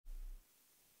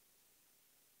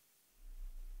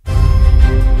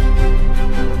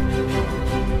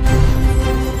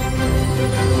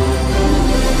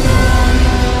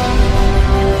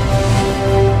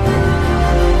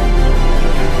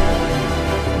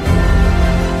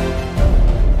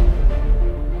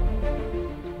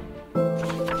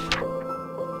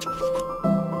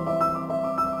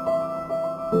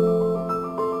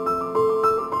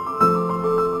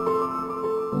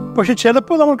പക്ഷെ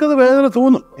ചിലപ്പോൾ നമുക്കത് വേദന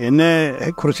തോന്നും. എന്നെ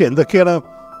കുറിച്ച് എന്തൊക്കെയാണ്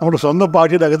നമ്മുടെ സ്വന്തം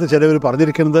പാർട്ടിയുടെ അകത്ത് ചിലവർ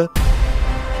പറഞ്ഞിരിക്കുന്നത്.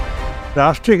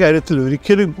 രാഷ്ട്രീയ കാര്യത്തിൽ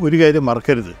ഒരിക്കലും ഒരു കാര്യം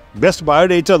മറക്കരുത്. ബെസ്റ്റ്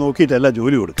ബയോഡേറ്റ നോക്കിയിട്ടല്ല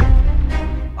ജോലി കൊടുക്കുക.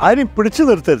 ആരും പിടിച്ചു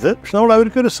നിർത്തരുത്. പക്ഷെ നമ്മൾ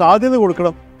അവർക്കൊരു സാധ്യത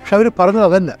കൊടുക്കണം. പക്ഷെ അവർ പറഞ്ഞത്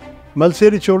അതല്ല,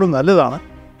 മത്സരിച്ചോളും, നല്ലതാണ്,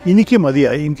 എനിക്ക്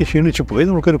മതിയായി, എനിക്ക് ക്ഷീണിച്ചു പോയി,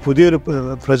 നമുക്കൊരു പുതിയൊരു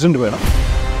പ്രസിഡന്റ് വേണം.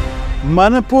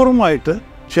 മനഃപൂർവ്വമായിട്ട്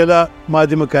ചില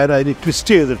മാധ്യമക്കാരെ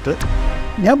ട്വിസ്റ്റ് ചെയ്തിട്ട്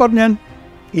ഞാൻ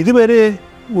ഇതുവരെ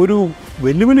ഒരു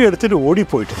വെല്ലുവിളി എടുത്തിട്ട്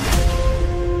ഓടിപ്പോയിട്ടില്ല.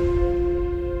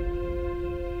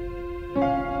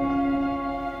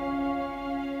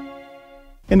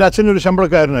 എൻ്റെ അച്ഛനൊരു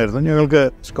ശമ്പളക്കാരനായിരുന്നു. ഞങ്ങൾക്ക്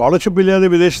സ്കോളർഷിപ്പ് ഇല്ലാതെ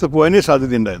വിദേശത്ത് പോകാനേ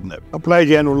സാധ്യതയുണ്ടായിരുന്നു. അപ്ലൈ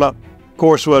ചെയ്യാനുള്ള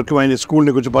കോഴ്സ് വർക്ക് അതിൻ്റെ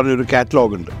സ്കൂളിനെ കുറിച്ച് പറഞ്ഞൊരു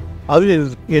കാറ്റലോഗ് ഉണ്ട്. അത്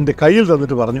എൻ്റെ കയ്യിൽ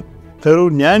തന്നിട്ട് പറഞ്ഞു, തെറൂർ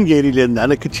ഞാൻ കയറിയില്ല,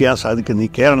 നിനക്ക് ചെയ്യാൻ സാധിക്കും, നീ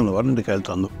കയറണം എന്ന് പറഞ്ഞ് എൻ്റെ കയ്യിൽ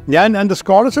തന്നു. ഞാൻ എൻ്റെ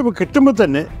സ്കോളർഷിപ്പ് കിട്ടുമ്പോൾ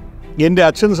തന്നെ എൻ്റെ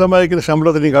അച്ഛൻ സമ്പാദിക്കുന്ന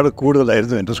ശമ്പളത്തിനേക്കാൾ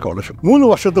കൂടുതലായിരുന്നു എൻ്റെ സ്കോളർഷിപ്പ്. 3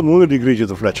 വർഷത്തെ 3 ഡിഗ്രി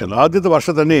ചെയ്തു ഫ്ലക്ഷനിൽ. ആദ്യത്തെ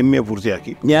വർഷം തന്നെ MA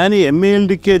പൂർത്തിയാക്കി. ഞാൻ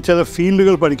MA-ക്ക് ചില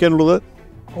ഫീൽഡുകൾ പഠിക്കാനുള്ളത്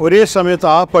ഒരേ സമയത്ത്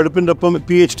ആ പഠിപ്പിൻ്റെ ഒപ്പം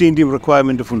PhD-ൻ്റെയും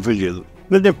റിക്വയർമെൻറ്റ് ഫുൾഫിൽ ചെയ്തു.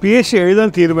 എന്നിട്ട് PhD എഴുതാൻ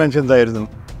തീരുമാനിച്ചെന്തായിരുന്നു?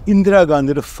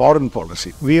 ഇന്ദിരാഗാന്ധിയുടെ ഫോറിൻ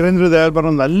പോളിസി. വീരേന്ദ്ര ദയാൽ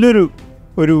പറഞ്ഞ നല്ലൊരു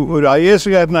ഒരു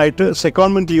IAS-കാരനായിട്ട്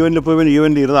സെക്കോൺമെൻറ്റ് UN പോയി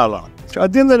UN ഇരുന്ന ആളാണ്. പക്ഷെ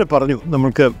അദ്ദേഹം തന്നെ പറഞ്ഞു,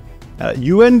 നമുക്ക്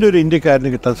UN ഒരു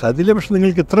ഇന്ത്യക്കാരന് കിട്ടാൻ സാധ്യതയില്ല, പക്ഷെ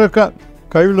നിങ്ങൾക്ക് ഇത്രയൊക്കെ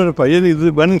കഴിവുള്ളൊരു പയ്യൻ ഇത്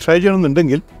വേണം ട്രൈ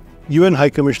ചെയ്യണമെന്നുണ്ടെങ്കിൽ UN ഹൈ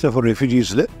കമ്മീഷണർ ഫോർ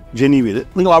റെഫ്യൂജീസിൽ ജനീവയിൽ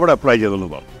നിങ്ങൾ അവിടെ അപ്ലൈ ചെയ്തെന്ന്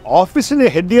പറഞ്ഞു. ഓഫീസിനെ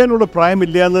ഹെഡ് ചെയ്യാനുള്ള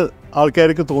പ്രായമില്ല എന്ന്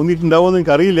ആൾക്കാർക്ക് തോന്നിയിട്ടുണ്ടാവുമെന്ന്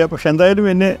എനിക്കറിയില്ല. പക്ഷെ എന്തായാലും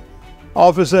എന്നെ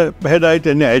ഓഫീസ് ഹെഡായിട്ട്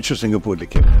എന്നെ അയച്ചു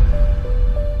സിംഗപ്പൂരിലേക്ക്.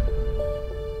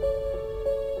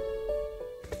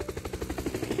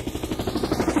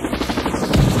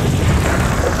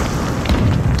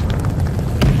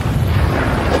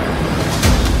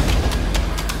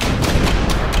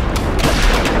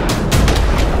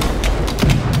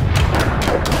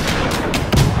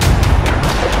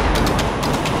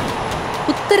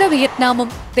 വിയറ്റ്നാമും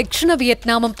ദക്ഷിണ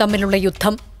വിയറ്റ്നാമും തമ്മിലുള്ള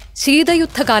യുദ്ധം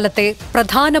ശീതയുദ്ധകാലത്തെ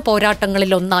പ്രധാന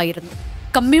പോരാട്ടങ്ങളിലൊന്നായിരുന്നു.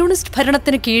 കമ്മ്യൂണിസ്റ്റ്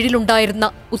ഭരണത്തിന് കീഴിലുണ്ടായിരുന്ന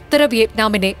ഉത്തര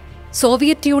വിയറ്റ്നാമിനെ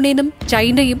സോവിയറ്റ് യൂണിയനും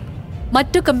ചൈനയും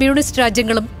മറ്റു കമ്മ്യൂണിസ്റ്റ്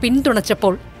രാജ്യങ്ങളും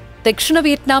പിന്തുണച്ചപ്പോൾ ദക്ഷിണ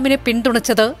വിയറ്റ്നാമിനെ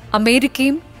പിന്തുണച്ചത്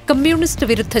അമേരിക്കയും കമ്മ്യൂണിസ്റ്റ്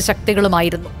വിരുദ്ധ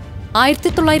ശക്തികളുമായിരുന്നു.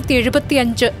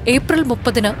 1975 ഏപ്രിൽ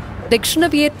 30 ദക്ഷിണ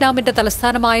വിയറ്റ്നാമിന്റെ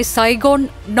തലസ്ഥാനമായ Saigon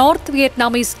north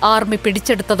Vietnamese army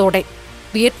പിടിച്ചെടുത്തതോടെ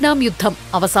Vietnam യുദ്ധം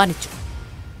അവസാനിച്ചു.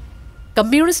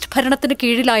 കമ്മ്യൂണിസ്റ്റ് ഭരണത്തിന്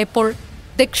കീഴിലായപ്പോൾ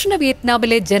ദക്ഷിണ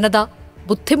വിയറ്റ്നാമിലെ ജനത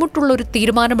ബുദ്ധിമുട്ടുള്ളൊരു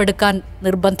തീരുമാനമെടുക്കാൻ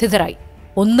നിർബന്ധിതരായി.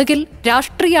 ഒന്നുകിൽ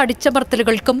രാഷ്ട്രീയ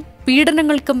അടിച്ചമർത്തലുകൾക്കും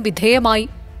പീഡനങ്ങൾക്കും വിധേയമായി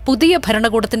പുതിയ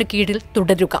ഭരണകൂടത്തിന് കീഴിൽ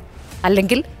തുടരുക,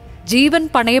 അല്ലെങ്കിൽ ജീവൻ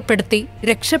പണയപ്പെടുത്തി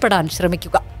രക്ഷപ്പെടാൻ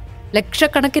ശ്രമിക്കുക.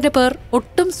 ലക്ഷക്കണക്കിന് പേർ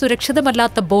ഒട്ടും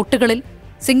സുരക്ഷിതമല്ലാത്ത ബോട്ടുകളിൽ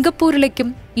സിംഗപ്പൂരിലേക്കും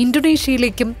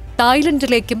ഇന്തോനേഷ്യയിലേക്കും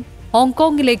തായ്ലൻഡിലേക്കും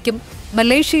ഹോങ്കോങ്ങിലേക്കും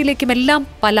മലേഷ്യയിലേക്കുമെല്ലാം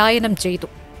പലായനം ചെയ്തു.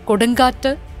 കൊടുങ്കാറ്റ്,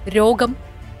 രോഗം,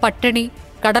 പട്ടിണി,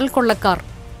 കടൽ കൊള്ളക്കാർ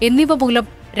എന്നിവ മൂലം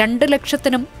 2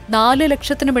 ലക്ഷത്തിനും 4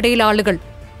 ലക്ഷത്തിനുമിടയിൽ ആളുകൾ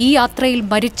ഈ യാത്രയിൽ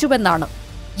മരിച്ചുവെന്നാണ്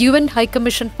UN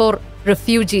ഹൈക്കമ്മീഷൻ ഫോർ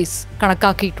റെഫ്യൂജീസ്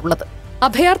കണക്കാക്കിയിട്ടുള്ളത്.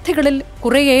 അഭയാർത്ഥികളിൽ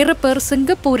കുറേയേറെ പേർ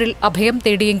സിംഗപ്പൂരിൽ അഭയം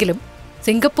തേടിയെങ്കിലും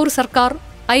സിംഗപ്പൂർ സർക്കാർ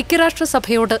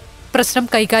ഐക്യരാഷ്ട്രസഭയോട് പ്രശ്നം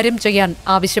കൈകാര്യം ചെയ്യാൻ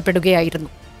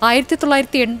ആവശ്യപ്പെടുകയായിരുന്നു.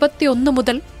 1981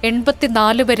 മുതൽ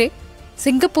 84 വരെ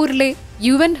സിംഗപ്പൂരിലെ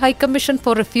UN ഹൈക്കമ്മീഷൻ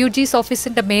ഫോർ റെഫ്യൂജീസ്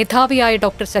ഓഫീസിന്റെ മേധാവിയായ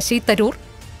ഡോക്ടർ ശശി തരൂർ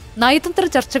നയതന്ത്ര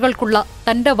ചർച്ചകൾക്കുള്ള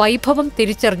തന്റെ വൈഭവം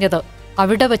തിരിച്ചറിഞ്ഞത്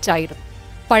അവിടെ വച്ചായിരുന്നു.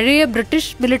 പഴയ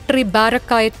ബ്രിട്ടീഷ് മിലിറ്ററി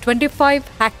ബാരക്കായ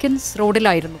 25 ഹാക്കിൻസ്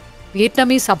റോഡിലായിരുന്നു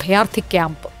വിയറ്റ്നാമീസ് അഭയാർത്ഥി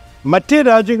ക്യാമ്പ്. മറ്റേ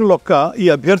രാജ്യങ്ങളിലൊക്കെ ഈ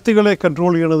അഭ്യർത്ഥികളെ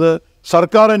കൺട്രോൾ ചെയ്യുന്നത്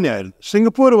സർക്കാർ തന്നെയായിരുന്നു.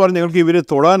 സിംഗപ്പൂർ പറഞ്ഞ് ഞങ്ങൾക്ക് ഇവരെ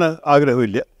തൊടാൻ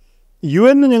ആഗ്രഹമില്ല,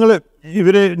 UN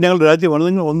ഞങ്ങളുടെ രാജ്യമാണ്,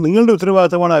 നിങ്ങളുടെ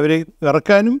ഉത്തരവാദിത്തമാണ് അവരെ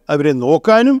ഇറക്കാനും അവരെ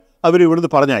നോക്കാനും അവരെ ഇവിടുന്ന്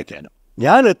പറഞ്ഞയക്കാനും.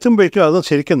 ഞാൻ എത്തുമ്പോഴേക്കും അത്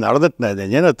ശരിക്കും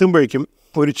നടന്നിട്ടുണ്ടായിരുന്നു. ഞാൻ എത്തുമ്പോഴേക്കും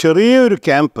ഒരു ചെറിയൊരു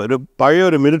ക്യാമ്പ്, ഒരു പഴയ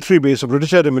ഒരു മിലിറ്ററി ബേസ്,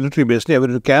 ബ്രിട്ടീഷുകാരുടെ മിലിറ്ററി ബേസിനെ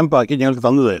അവരൊരു ക്യാമ്പാക്കി ഞങ്ങൾക്ക്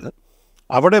തന്നതായിരുന്നു.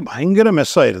 അവിടെ ഭയങ്കര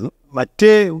മെസ്സായിരുന്നു.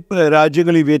 മറ്റേ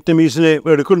രാജ്യങ്ങൾ ഈ വിയറ്റ്നാമീസിനെ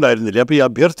എടുക്കുന്നുണ്ടായിരുന്നില്ല. അപ്പോൾ ഈ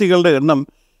അഭ്യർത്ഥികളുടെ എണ്ണം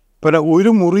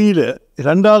ഒരു മുറിയിൽ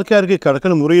 2 ആൾക്കാർക്ക്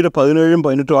കിടക്കുന്ന മുറിയിൽ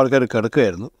 17-18 ആൾക്കാർ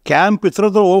കിടക്കുകയായിരുന്നു. ക്യാമ്പ്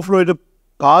ഇത്രത്തോളം ഓവർഫ്ലോ ആയിട്ട്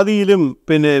പാതിയിലും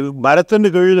പിന്നെ മരത്തിൻ്റെ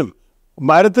കീഴിലും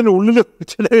മരത്തിൻ്റെ ഉള്ളിലും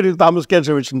ചിലർ താമസിക്കാൻ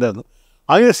ശ്രമിച്ചിട്ടുണ്ടായിരുന്നു.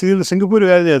 അങ്ങനെ സ്ഥിതിയിൽ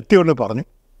സിംഗപ്പൂരുകാരൻ എത്തിയോണ്ട് പറഞ്ഞു,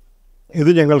 ഇത്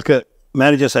ഞങ്ങൾക്ക്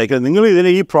മാനേജേഴ്സ് അയക്കുന്നത്, നിങ്ങൾ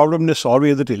ഈ പ്രോബ്ലമിനെ സോൾവ്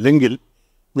ചെയ്തിട്ടില്ലെങ്കിൽ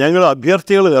ഞങ്ങൾ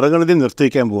അഭ്യർത്ഥികൾ ഇറങ്ങുന്നതിൽ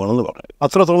നിർത്തിക്കാൻ പോകണമെന്ന് പറഞ്ഞു.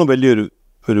 അത്രത്തോളം വലിയൊരു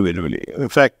വെല്ലുവിളി.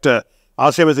 ഇൻഫാക്റ്റ് ആ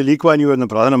സമയത്ത് ലീ ക്വാൻ യു എന്ന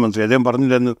പ്രധാനമന്ത്രി അദ്ദേഹം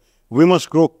പറഞ്ഞിരുന്നു, we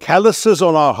must grow കാലസസ്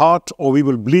on our heart or we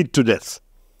will bleed to death.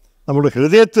 നമ്മുടെ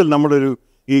ഹൃദയത്തിൽ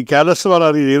ഈ കാലസ്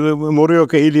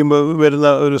മുറിയൊക്കെ ഹീൽ ചെയ്യുമ്പോൾ വരുന്ന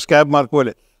ഒരു സ്കാബ് മാർക്ക്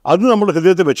പോലെ അത് നമ്മുടെ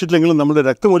ഹൃദയത്തിൽ വെച്ചിട്ടില്ലെങ്കിലും നമ്മുടെ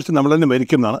രക്തമൊലിച്ച് നമ്മൾ തന്നെ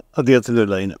മരിക്കും എന്നാണ് അദ്ദേഹത്തിൻ്റെ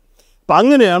ഒരു ലൈന്. അപ്പം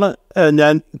അങ്ങനെയാണ്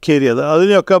ഞാൻ കയറിയത്.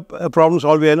 അതിനെയൊക്കെ പ്രോബ്ലം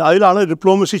സോൾവ് ചെയ്യാൻ അതിലാണ്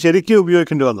ഡിപ്ലോമസി ശരിക്കും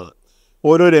ഉപയോഗിക്കേണ്ടി വന്നത്.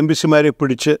 ഓരോരോ എംബസിമാരെ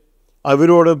പിടിച്ച്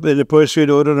അവരോട്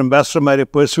പേഴ്സ്വേഡ് ഓരോരോ അംബാസഡർമാരെ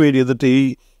പേഴ്സ്വേഡ് ചെയ്തിട്ട്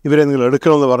ഇവരെ നിങ്ങൾ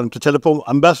എടുക്കണമെന്ന് പറഞ്ഞിട്ട് ചിലപ്പോൾ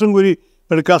അംബാസഡറും കൂടി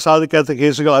എടുക്കാൻ സാധിക്കാത്ത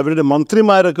കേസുകൾ അവരുടെ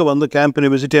മന്ത്രിമാരൊക്കെ വന്ന് ക്യാമ്പിനെ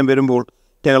വിസിറ്റ് ചെയ്യാൻ വരുമ്പോൾ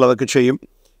ഞങ്ങളതൊക്കെ ചെയ്യും.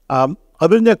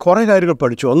 അതിൽ ഞാൻ കുറേ കാര്യങ്ങൾ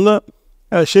പഠിച്ചു. ഒന്ന്,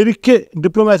 ശരിക്ക്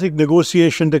ഡിപ്ലോമാറ്റിക്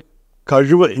നെഗോസിയേഷൻ്റെ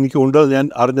കഴിവ് എനിക്കുണ്ടെന്ന് ഞാൻ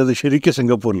അറിഞ്ഞത് ശരിക്കും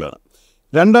സിംഗപ്പൂരിലാണ്.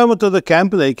 രണ്ടാമത്തത്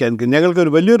ക്യാമ്പ് നയിക്കാൻ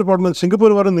ഞങ്ങൾക്കൊരു വലിയൊരു പ്രോബ്ലം,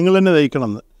 സിംഗപ്പൂർ പറഞ്ഞ് നിങ്ങൾ തന്നെ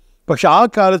നയിക്കണമെന്ന്. പക്ഷേ ആ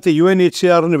കാലത്ത്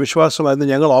UNHCRന് വിശ്വാസമായിരുന്നു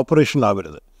ഞങ്ങൾ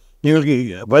ഓപ്പറേഷനിലാവരുത്, ഞങ്ങൾക്ക്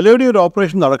വലിയ ഒരു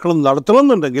ഓപ്പറേഷൻ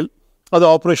നടത്തണമെന്നുണ്ടെങ്കിൽ അത്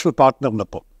ഓപ്പറേഷണൽ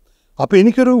പാർട്ട്ണറിനൊപ്പം. അപ്പോൾ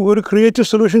എനിക്കൊരു ക്രിയേറ്റീവ്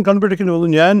സൊല്യൂഷൻ കണ്ടുപിടിക്കേണ്ടി വന്നു.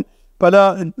 ഞാൻ പല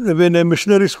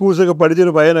മിഷണറി സ്കൂൾസൊക്കെ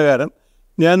പഠിച്ചൊരു പയ്യനകാരൻ,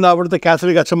 ഞാൻ അവിടുത്തെ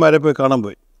കാത്തലിക് അച്ഛന്മാരെ പോയി കാണാൻ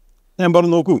പോയി. ഞാൻ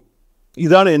പറഞ്ഞു, നോക്കൂ,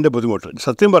 ഇതാണ് എൻ്റെ ബുദ്ധിമുട്ട്.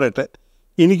 സത്യം പറയട്ടെ,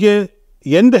 എനിക്ക്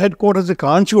എൻ്റെ ഹെഡ് ക്വാർട്ടേഴ്സ്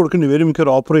കാണിച്ചു കൊടുക്കേണ്ടി വരും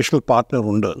എനിക്കൊരു ഓപ്പറേഷണൽ പാർട്ട്ണർ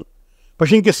ഉണ്ട്.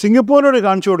 പക്ഷേ എനിക്ക് സിംഗപ്പൂരിനോട്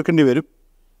കാണിച്ചു കൊടുക്കേണ്ടി വരും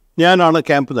ഞാനാണ്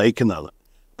ക്യാമ്പ് നയിക്കുന്നത്.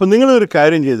 അപ്പോൾ നിങ്ങളൊരു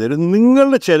കാര്യം ചെയ്തു തരും,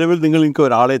 നിങ്ങളുടെ ചിലവിൽ നിങ്ങൾ എനിക്ക്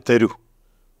ഒരാളെ തരൂ,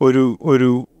 ഒരു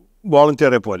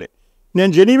വോളണ്ടിയറെ പോലെ. ഞാൻ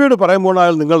ജനീവയോട് പറയുമ്പോൾ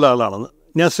അയാൾ നിങ്ങളുടെ ആളാണെന്ന്,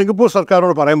 ഞാൻ സിംഗപ്പൂർ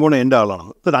സർക്കാരിനോട് പറയുമ്പോൾ എൻ്റെ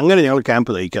ആളാണെന്ന്. എന്നിട്ട് അങ്ങനെ ഞങ്ങൾ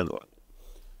ക്യാമ്പ് നയിക്കാമെന്ന് പറഞ്ഞു.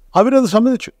 അവരത്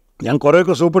സമ്മതിച്ചു. ഞാൻ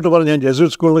കുറേയൊക്കെ സൂപ്പിട്ട് പറഞ്ഞു, ഞാൻ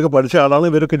ജെസ്യൂട്ട് സ്കൂളിലൊക്കെ പഠിച്ച ആളാണ്,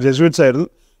 ഇവരൊക്കെ ജെസ്യൂട്ട്സ് ആയിരുന്നു,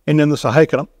 എന്നെ ഒന്ന്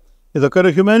സഹായിക്കണം, ഇതൊക്കെ ഒരു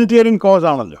ഹ്യൂമാനിറ്റേറിയൻ കോസ്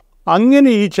ആണല്ലോ. അങ്ങനെ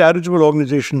ഈ ചാരിറ്റബിൾ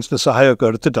ഓർഗനൈസേഷൻസിൻ്റെ സഹായമൊക്കെ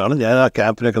എടുത്തിട്ടാണ് ഞാൻ ആ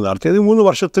ക്യാമ്പിനൊക്കെ നടത്തിയത്. 3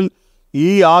 വർഷത്തിൽ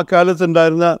ആ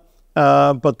കാലത്തുണ്ടായിരുന്ന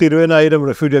 10-20,000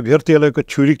 റെഫ്യൂജി അഭ്യർത്ഥികളെയൊക്കെ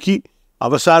ചുരുക്കി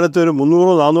അവസാനത്തെ ഒരു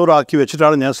 300-400 ആക്കി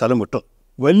വെച്ചിട്ടാണ് ഞാൻ സ്ഥലം വിട്ടത്.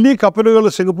 വലിയ കപ്പലുകൾ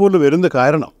സിംഗപ്പൂരിൽ വരുന്ന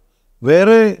കാരണം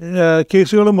വേറെ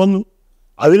കേസുകളും വന്നു.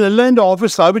 അതിനെല്ലാം എൻ്റെ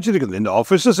ഓഫീസ് സ്ഥാപിച്ചിരിക്കുന്നത്, എൻ്റെ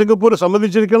ഓഫീസ് സിംഗപ്പൂർ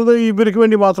സംബന്ധിച്ചിരിക്കുന്നത് ഇവർക്ക്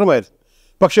വേണ്ടി മാത്രമായിരുന്നു.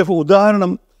 പക്ഷേ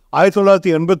ഉദാഹരണം,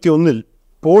 1981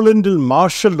 പോളണ്ടിൽ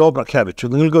മാർഷൽ ലോ പ്രഖ്യാപിച്ചു.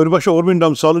 നിങ്ങൾക്ക് ഒരുപക്ഷെ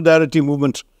ഓർമ്മയുണ്ടാവും, സോളിഡാരിറ്റി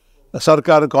മൂവ്മെൻറ്റ്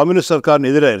സർക്കാർ കമ്മ്യൂണിസ്റ്റ്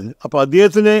സർക്കാരിനെതിരായിരുന്നു. അപ്പോൾ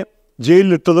അദ്ദേഹത്തിനെ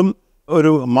ജയിലിലിട്ടതും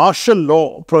ഒരു മാർഷൽ ലോ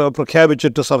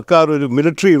പ്രഖ്യാപിച്ചിട്ട് സർക്കാർ ഒരു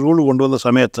മിലിറ്ററി റൂൾ കൊണ്ടുവന്ന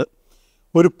സമയത്ത്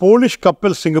ഒരു പോളിഷ്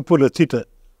കപ്പൽ സിംഗപ്പൂരിൽ എത്തിയിട്ട്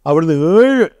അവിടുന്ന്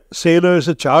 7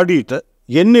 സെയിലേഴ്സ് ചാടിയിട്ട്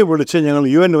എന്നെ വിളിച്ച്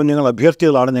ഞങ്ങൾ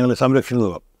അഭ്യർത്ഥികളാണ്, ഞങ്ങൾ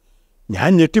സംരക്ഷിക്കുന്നത്. ഞാൻ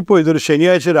ഞെട്ടിപ്പോയി. ഇതൊരു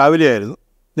ശനിയാഴ്ച രാവിലെയായിരുന്നു,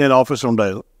 ഞാൻ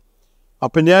ഓഫീസിലുണ്ടായിരുന്നു.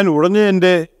 അപ്പം ഞാൻ ഉടനെ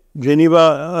എൻ്റെ ജനീവ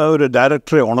ഒരു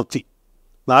ഡയറക്ടറെ ഉണർത്തി.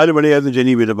 4 മണിയായിരുന്നു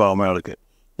ജനീവയിൽ പോകാം അയാൾക്ക്.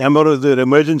 ഞാൻ പറഞ്ഞു, ഇതൊരു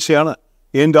എമർജൻസിയാണ്,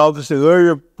 എൻ്റെ ഓഫീസിൽ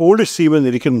 7 പോളിഷ് സീമെൻ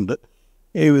ഇരിക്കുന്നുണ്ട്,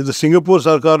 ഇത് സിംഗപ്പൂർ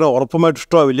സർക്കാരിന് ഉറപ്പുമായിട്ട്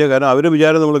ഇഷ്ടമാവില്ല, കാരണം അവർ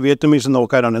വിചാരം നമ്മൾ വിയറ്റ്നമീസ്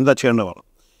നോക്കാനാണ്, എന്താ ചെയ്യേണ്ടത് പറഞ്ഞു.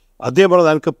 അദ്ദേഹം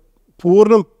പറഞ്ഞു, എനിക്ക്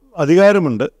പൂർണ്ണ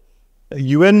അധികാരമുണ്ട്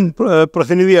UN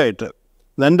പ്രതിനിധിയായിട്ട്,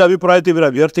 എൻ്റെ അഭിപ്രായത്തിൽ ഇവർ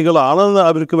അഭ്യർത്ഥികളാണെന്ന്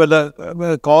അവർക്ക് വല്ല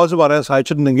കോസ് പറയാൻ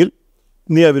സാധിച്ചിട്ടുണ്ടെങ്കിൽ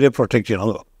നീ അവരെ പ്രൊട്ടക്റ്റ്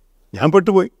ചെയ്യണമെന്ന് പറഞ്ഞു. ഞാൻ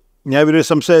പെട്ടുപോയി. ഞാൻ ഇവരെ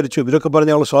സംസാരിച്ചു. ഇവരൊക്കെ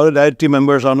പറഞ്ഞ് ഞങ്ങൾ സോളിഡാരിറ്റി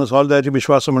മെമ്പേഴ്സാണ്, സോളിഡാരിറ്റി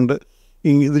വിശ്വാസമുണ്ട്,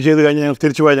 ഇത് ചെയ്ത് കഴിഞ്ഞാൽ ഞങ്ങൾ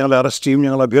തിരിച്ചു പോയാൽ ഞങ്ങളെ അറസ്റ്റ് ചെയ്യും,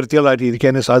 ഞങ്ങൾ അഭ്യർത്ഥികളായിട്ട്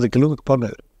ഇരിക്കാനേ സാധിക്കുള്ളൂ എന്നൊക്കെ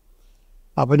പറഞ്ഞവർ.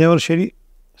 അപ്പോൾ ഞാൻ ശരി,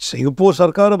 സിംഗപ്പൂർ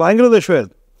സർക്കാർ ഭയങ്കര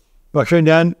ദേഷ്യമായിരുന്നു. പക്ഷേ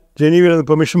ഞാൻ ജനീവയിൽ നിന്ന്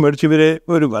പെർമിഷൻ മേടിച്ച് ഇവരെ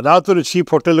ഒരു വല്ലാത്തൊരു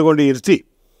ചീപ്പ് ഹോട്ടലിൽ കൊണ്ട് ഇരുത്തി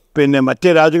പിന്നെ മറ്റേ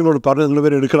രാജ്യങ്ങളോട് പറഞ്ഞ്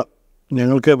നിങ്ങളിവരെ എടുക്കണം,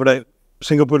 ഞങ്ങൾക്ക് ഇവിടെ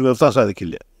സിംഗപ്പൂരിൽ നിർത്താൻ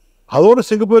സാധിക്കില്ല. അതോടെ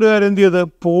സിംഗപ്പൂരുകാർ എന്ത് ചെയ്ത്,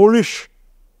 പോളിഷ്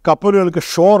കപ്പലുകൾക്ക്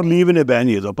ഷോർ ലീവിനെ ബാൻ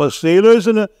ചെയ്തു. അപ്പോൾ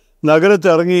സെയിലേഴ്സിന് നഗരത്തിൽ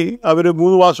ഇറങ്ങി അവർ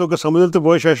 3 മാസമൊക്കെ സമുദ്രത്തിൽ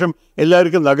പോയ ശേഷം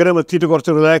എല്ലാവർക്കും നഗരം എത്തിയിട്ട്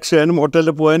കുറച്ച് റിലാക്സ് ചെയ്യാനും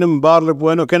ഹോട്ടലിൽ പോകാനും ബാറിൽ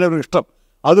പോകാനും ഒക്കെ ഒരു ഇഷ്ടം,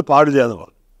 അത് പാടില്ല എന്ന്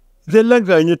പറഞ്ഞു. ഇതെല്ലാം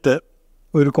കഴിഞ്ഞിട്ട്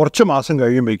കുറച്ച് മാസം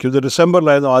കഴിയുമ്പോഴേക്കും, ഇത്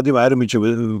ഡിസംബറിലായിരുന്നു ആദ്യം ആരംഭിച്ച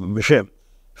വിഷയം,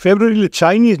 ഫെബ്രുവരിയിൽ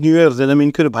ചൈനീസ് ന്യൂ ഇയർ ദിനം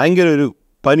എനിക്കൊരു ഭയങ്കര ഒരു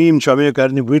പനിയും ചുമയൊക്കെ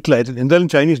ആയിരുന്നു, വീട്ടിലായിരുന്നു. എന്തായാലും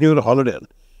ചൈനീസ് ന്യൂ ഇയർ ഹോളിഡേ ആണ്.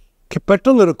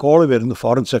 പെട്ടെന്നൊരു കോൾ വരുന്നു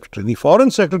ഫോറിൻ സെക്രട്ടറി. ഈ ഫോറിൻ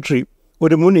സെക്രട്ടറി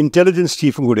ഒരു മുൻ ഇൻ്റലിജൻസ്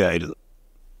ചീഫും കൂടി ആയിരുന്നു,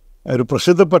 ഒരു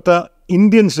പ്രസിദ്ധപ്പെട്ട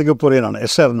ഇന്ത്യൻ സിംഗപ്പൂറിയനാണ്,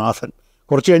 SR നാഥൻ.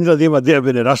 കുറച്ച് കഴിഞ്ഞിട്ട് അദ്ദേഹം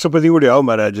പിന്നെ രാഷ്ട്രപതി കൂടി ആവും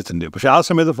ആ രാജ്യത്തിൻ്റെ. പക്ഷേ ആ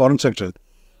സമയത്ത് ഫോറിൻ സെക്രട്ടറി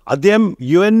അദ്ദേഹം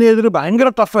UN-എതിരെ ഭയങ്കര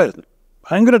ടഫായിരുന്നു,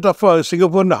 ഭയങ്കര ടഫാണ്,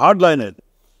 സിംഗപ്പൂരിൻ്റെ ഹാർഡ് ലൈനായിരുന്നു.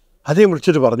 അദ്ദേഹം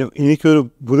വിളിച്ചിട്ട് പറഞ്ഞു, എനിക്കൊരു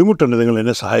ബുദ്ധിമുട്ടുണ്ട്, നിങ്ങൾ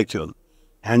എന്നെ സഹായിക്കുമെന്ന്.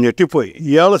 ഞാൻ ഞെട്ടിപ്പോയി.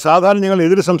 ഇയാൾ സാധാരണ ഞങ്ങൾ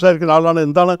എതിരെ സംസാരിക്കുന്ന ആളാണ്,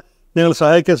 എന്താണ് ഞങ്ങൾ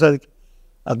സഹായിക്കാൻ സാധിക്കും?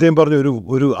 അദ്ദേഹം പറഞ്ഞു,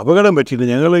 ഒരു അപകടം പറ്റിയില്ല.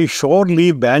 ഞങ്ങൾ ഈ ഷോർ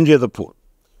ലീവ് ബാൻ ചെയ്തപ്പോൾ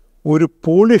ഒരു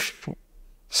പോളിഷ്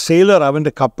സെയിലർ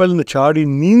അവൻ്റെ കപ്പലിൽ നിന്ന് ചാടി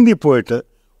നീന്തിപ്പോയിട്ട്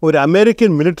ഒരു അമേരിക്കൻ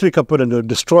മിലിറ്ററി കപ്പലുണ്ട്,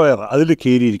 ഡിസ്ട്രോയർ, അതിൽ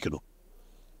കയറിയിരിക്കുന്നു.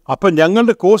 അപ്പം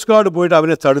ഞങ്ങളുടെ കോസ്റ്റ് ഗാർഡ് പോയിട്ട്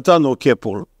അവനെ തടുത്താൻ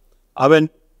നോക്കിയപ്പോൾ അവൻ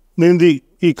നീന്തി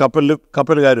ഈ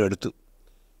കപ്പലുകാരും എടുത്തു.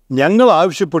 ഞങ്ങൾ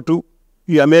ആവശ്യപ്പെട്ടു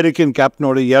ഈ അമേരിക്കൻ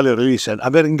ക്യാപ്റ്റനോട് ഇയാളെ റിലീസ് ചെയ്യാൻ.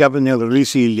 അമേരിക്കൻ ക്യാപ്റ്റൻ ഞങ്ങൾ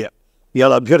റിലീസ് ചെയ്യില്ല,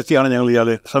 ഇയാൾ അഭ്യർത്ഥിയാണ്, ഞങ്ങൾ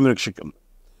ഇയാളെ സംരക്ഷിക്കും.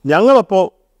 ഞങ്ങളപ്പോൾ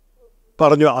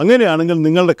പറഞ്ഞു, അങ്ങനെയാണെങ്കിൽ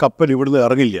നിങ്ങളുടെ കപ്പൽ ഇവിടുന്ന്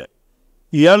ഇറങ്ങില്ല,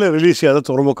 ഇയാളെ റിലീസ് ചെയ്യാതെ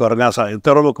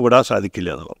തുറമുഖം വിടാൻ സാധിക്കില്ല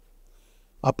എന്ന് പറഞ്ഞു.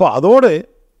 അപ്പോൾ അതോടെ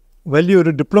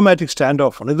വലിയൊരു ഡിപ്ലോമാറ്റിക് സ്റ്റാൻഡ്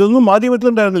ഓഫാണ്. ഇതൊന്നും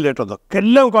മാധ്യമത്തിലുണ്ടായിരുന്നില്ല കേട്ടോ, അതൊക്കെ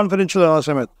എല്ലാം കോൺഫിഡൻഷ്യലാണ് ആ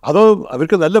സമയത്ത്. അതോ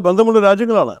അവർക്ക് നല്ല ബന്ധമുള്ള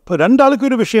രാജ്യങ്ങളാണ്. അപ്പോൾ രണ്ടാൾക്കും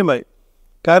ഒരു വിഷയമായി.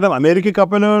 കാരണം അമേരിക്കൻ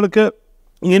കപ്പലുകൾക്ക്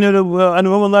ഇങ്ങനെയൊരു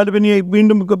അനുഭവം വന്നാൽ പിന്നെ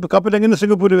വീണ്ടും കപ്പൽ എങ്ങനെ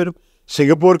സിംഗപ്പൂർ വരും?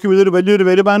 സിംഗപ്പൂർക്കും ഇതൊരു വലിയൊരു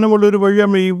വരുമാനമുള്ളൊരു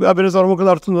വഴിയാണ് ഈ അവർ തുറമുഖം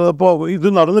നടത്തുന്നത്. അപ്പോൾ ഇത്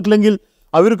നടന്നിട്ടില്ലെങ്കിൽ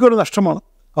അവർക്കൊരു നഷ്ടമാണ്.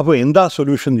 അപ്പോൾ എന്താ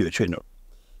സൊല്യൂഷൻ എന്ന് ചോദിച്ചു എന്നോട്.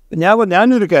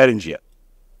 ഞാനൊരു കാര്യം ചെയ്യാം,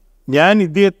 ഞാൻ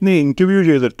ഇദ്ദേഹത്തിനെ ഇൻ്റർവ്യൂ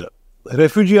ചെയ്തിട്ട്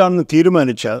റെഫ്യൂജി ആണെന്ന്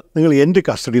തീരുമാനിച്ചാൽ നിങ്ങൾ എൻ്റെ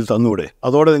കസ്റ്റഡിയിൽ തന്നുകൂടെ?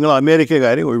 അതോടെ നിങ്ങൾ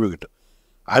അമേരിക്കക്കാരെ ഒഴിവ് കിട്ടും.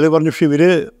 അയാൾ പറഞ്ഞു, പക്ഷേ ഇവർ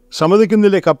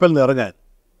സമ്മതിക്കുന്നില്ലേ കപ്പലിൽ നിന്ന് ഇറങ്ങാൻ.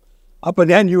 അപ്പോൾ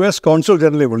ഞാൻ US കോൺസുൽ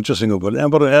ജനറലെ വിളിച്ചു സിംഗപ്പൂരിൽ. ഞാൻ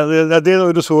പറഞ്ഞു, അദ്ദേഹം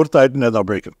ഒരു സുഹൃത്തായിട്ടുണ്ടായിരുന്നു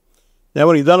അപ്പോഴേക്കും. ഞാൻ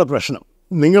പറഞ്ഞു, ഇതാണ് പ്രശ്നം,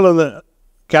 നിങ്ങളൊന്ന്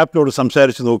ക്യാപ്റ്റനോട്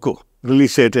സംസാരിച്ച് നോക്കൂ,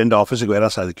 റിലീസ് ചെയ്തിട്ട് എൻ്റെ ഓഫീസിൽ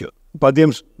വരാൻ സാധിക്കുമോ? അപ്പോൾ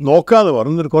അദ്ദേഹം നോക്കാതെ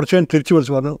പറഞ്ഞു. കുറച്ച് ഞാൻ തിരിച്ചു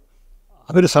വിളിച്ച് പറഞ്ഞു,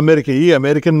 അവർ ഈ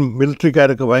അമേരിക്കൻ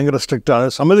മിലിറ്ററിക്കാരൊക്കെ ഭയങ്കര സ്ട്രിക്റ്റാണ്,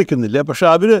 സമ്മതിക്കുന്നില്ല. പക്ഷേ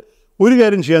അവർ ഒരു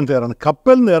കാര്യം ചെയ്യാൻ തയ്യാറാണ്,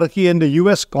 കപ്പലിൽ നിന്ന് ഇറക്കി എൻ്റെ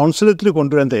US കോൺസുലേറ്റിൽ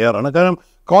കൊണ്ടുവരാൻ തയ്യാറാണ്. കാരണം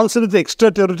കോൺസുലേറ്റ് എക്സ്ട്രാ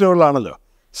ടെറിട്ടറികളാണല്ലോ.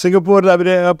 സിംഗപ്പൂരിൽ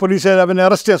പോലീസുകാർ അവനെ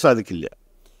അറസ്റ്റ് ചെയ്യാൻ സാധിക്കില്ല.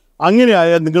 അങ്ങനെ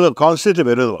ആയാൽ നിങ്ങൾ കോൺസുലേറ്റ്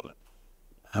വരുമെന്ന് പറഞ്ഞു.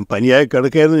 ഞാൻ പനിയായി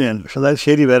കിടക്കായിരുന്നു ഞാൻ, പക്ഷെ അതായത്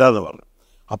ശരി വരാമെന്ന് പറഞ്ഞു.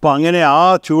 അപ്പോൾ അങ്ങനെ ആ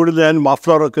ചൂടിൽ ഞാൻ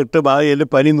മഫ്ലറൊക്കെ ഇട്ട് എൻ്റെ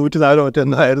പനി 104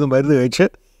 മറ്റെന്തായിരുന്നു മരുന്ന് കഴിച്ച്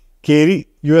കയറി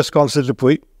US കോൺസുലേറ്റിൽ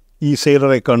പോയി. ഈ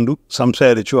സെയിലറെ കണ്ടു,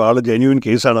 സംസാരിച്ചു. ആൾ ജെന്യൂൻ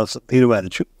കേസാണ്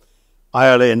തീരുമാനിച്ചു.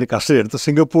 അയാളെ എൻ്റെ കസ്റ്റഡി എടുത്ത്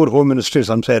സിംഗപ്പൂർ ഹോം മിനിസ്റ്ററി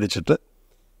സംസാരിച്ചിട്ട്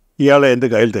ഇയാളെ എൻ്റെ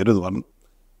കയ്യിൽ തരുമെന്ന് പറഞ്ഞു.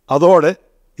 അതോടെ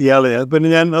പിന്നെ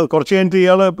ഞാൻ കുറച്ച് കഴിഞ്ഞിട്ട്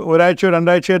ഇയാൾ ഒരാഴ്ചയോ 2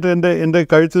 ആഴ്ചയായിട്ട് എൻ്റെ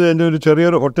കഴുത്തിൽ എൻ്റെ ഒരു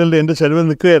ചെറിയൊരു ഹോട്ടലിൽ എൻ്റെ ചെലവിൽ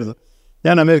നിൽക്കുകയായിരുന്നു.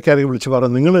 ഞാൻ അമേരിക്കക്കാരെ വിളിച്ച്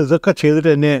പറഞ്ഞു, നിങ്ങൾ ഇതൊക്കെ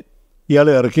ചെയ്തിട്ട് എന്നെ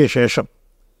ഇയാളെ ഇറക്കിയ ശേഷം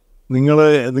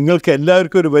നിങ്ങൾക്ക്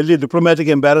എല്ലാവർക്കും ഒരു വലിയ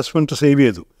ഡിപ്ലോമാറ്റിക് എംബാരസ്മെൻറ്റ് സേവ്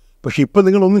ചെയ്തു. പക്ഷേ ഇപ്പോൾ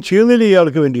നിങ്ങളൊന്നും ചെയ്യുന്നില്ല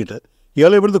ഇയാൾക്ക് വേണ്ടിയിട്ട്.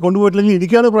 ഇയാളെ ഇവിടുന്ന് കൊണ്ടുപോയിട്ടില്ലെങ്കിൽ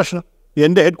എനിക്കാണ് പ്രശ്നം.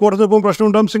 എൻ്റെ ഹെഡ് ക്വാർട്ടേഴ്സിനൊപ്പം പ്രശ്നം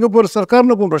ഉണ്ടാകും, സിംഗപ്പൂർ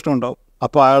സർക്കാരിനൊപ്പം പ്രശ്നം ഉണ്ടാകും.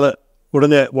 അപ്പോൾ അയാൾ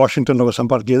ഉടനെ വാഷിങ്ടണിലൊക്കെ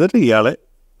സമ്പർക്കം ചെയ്തിട്ട് ഇയാളെ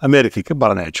അമേരിക്കയ്ക്ക്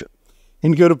പറഞ്ഞയച്ചു.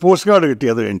 എനിക്കൊരു പോസ്റ്റ് കാർഡ് കിട്ടി.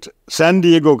 അത് കഴിഞ്ഞിട്ട് സാൻ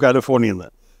ഡിയേഗോ കാലിഫോർണിയയിൽ നിന്ന്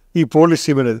ഈ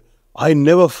പോളിസി വരെ I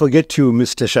never forget you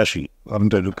mister Sasi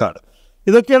പറഞ്ഞിട്ടൊരു കാർഡ്.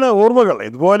 ഇതൊക്കെയാണ് ഓർമ്മകൾ.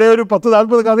 ഇതുപോലെ ഒരു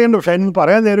 10-40 കഥയുണ്ട്, പക്ഷേ അതിനൊന്നും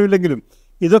പറയാൻ നേരമില്ലെങ്കിലും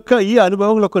ഇതൊക്കെ ഈ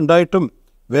അനുഭവങ്ങളൊക്കെ ഉണ്ടായിട്ടും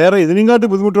വേറെ ഇതിനെക്കാട്ട്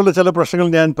ബുദ്ധിമുട്ടുള്ള ചില പ്രശ്നങ്ങൾ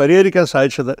ഞാൻ പരിഹരിക്കാൻ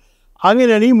സാധിച്ചത്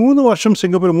അങ്ങനെയാണ്. ഈ 3 വർഷം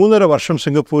സിംഗപ്പൂർ, 3.5 വർഷം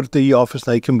സിംഗപ്പൂരത്തെ ഈ ഓഫീസ്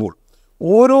നയിക്കുമ്പോൾ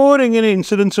ഓരോരിങ്ങനെ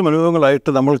ഇൻസിഡൻസും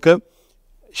അനുഭവങ്ങളായിട്ട് നമ്മൾക്ക്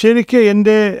ശരിക്കും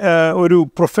എൻ്റെ ഒരു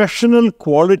പ്രൊഫഷണൽ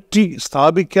ക്വാളിറ്റി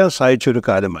സ്ഥാപിക്കാൻ സാധിച്ചൊരു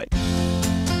കാര്യമായി.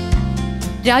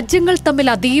 രാജ്യങ്ങൾ തമ്മിൽ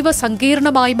അതീവ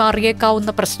സങ്കീർണമായി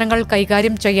മാറിയേക്കാവുന്ന പ്രശ്നങ്ങൾ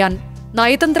കൈകാര്യം ചെയ്യാൻ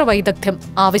നയതന്ത്ര വൈദഗ്ധ്യം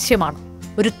ആവശ്യമാണ്.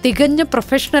 ഒരു തികഞ്ഞ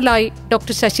പ്രൊഫഷണലായി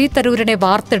ഡോക്ടർ ശശി തരൂരിനെ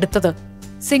വാർത്തെടുത്തത്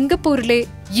സിംഗപ്പൂരിലെ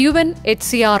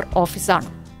UNHCR ഓഫീസാണ്.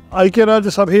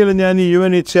 ഐക്യരാജ്യസഭയിൽ ഞാൻ ഈ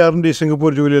UNHCRൻ്റെ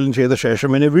സിംഗപ്പൂർ ജോലിയെല്ലാം ചെയ്ത ശേഷം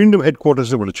എന്നെ വീണ്ടും ഹെഡ്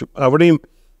ക്വാർട്ടേഴ്സിൽ വിളിച്ചു. അവിടെയും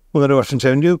 1.5 വർഷം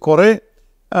ചെലവ് കുറേ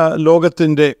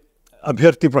ലോകത്തിൻ്റെ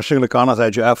അഭ്യർത്ഥി പ്രശ്നങ്ങൾ കാണാൻ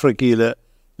സാധിച്ചു. ആഫ്രിക്കയിൽ,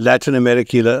 ലാറ്റിൻ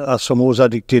അമേരിക്കയിൽ ആ സമൂസ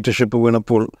ഡിക്റ്റേറ്റർഷിപ്പ്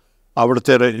വീണപ്പോൾ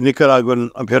അവിടുത്തെ നിക്കറാഗ്വൻ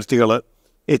അഭ്യർത്ഥികൾ,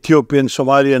 എത്യോപ്യൻ,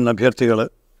 സൊമാലിയൻ അഭ്യർത്ഥികൾ,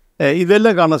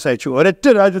 ഇതെല്ലാം കാണാൻ സാധിച്ചു. ഒരൊറ്റ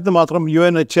രാജ്യത്ത് മാത്രം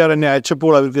UNHCR എന്നെ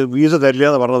അയച്ചപ്പോൾ അവർക്ക് വീസ തരില്ല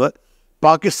എന്ന് പറഞ്ഞത്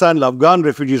പാകിസ്ഥാനിൽ അഫ്ഗാൻ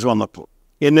റെഫ്യൂജീസ് വന്നപ്പോൾ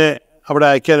എന്നെ അവിടെ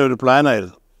അയക്കാനൊരു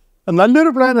പ്ലാനായിരുന്നു.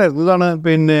 നല്ലൊരു പ്ലാനായിരുന്നു. ഇതാണ്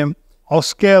പിന്നെ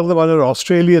ഓസ്കെയർ എന്ന് പറഞ്ഞൊരു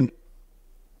ഓസ്ട്രേലിയൻ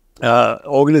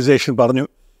ഓർഗനൈസേഷൻ പറഞ്ഞു,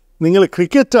 നിങ്ങൾ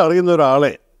ക്രിക്കറ്റ് അറിയുന്ന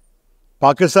ഒരാളെ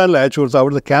പാകിസ്ഥാനിൽ അയച്ചു കൊടുത്ത്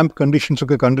അവിടുത്തെ ക്യാമ്പ്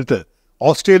കണ്ടീഷൻസൊക്കെ കണ്ടിട്ട്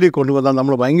ഓസ്ട്രേലിയയിൽ കൊണ്ടുവന്നാൽ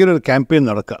നമ്മൾ ഭയങ്കര ഒരു ക്യാമ്പയിൻ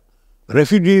നടക്കുക.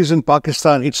 Refugees in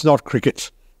Pakistan, it's not cricket.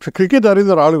 പക്ഷേ ക്രിക്കറ്റ്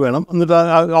അറിയുന്ന ഒരാൾ വേണം. എന്നിട്ട്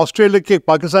ഓസ്ട്രേലിയയ്ക്ക്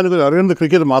പാകിസ്ഥാനിൽ അറിയുന്നത്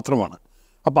ക്രിക്കറ്റ് മാത്രമാണ്.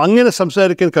 അപ്പോൾ അങ്ങനെ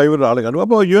സംസാരിക്കാൻ കഴിവുള്ള ആൾ കാണും.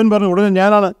 അപ്പോൾ UN പറഞ്ഞു, ഉടനെ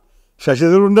ഞാനാണ്, ശശി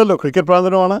തരൂർ ഉണ്ടല്ലോ, ക്രിക്കറ്റ്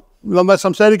പ്രാന്തനമാണ്, നന്നായി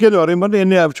സംസാരിക്കാമല്ലോ അറിയുമ്പോൾ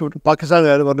എന്നെ ആവശ്യപ്പെട്ടു.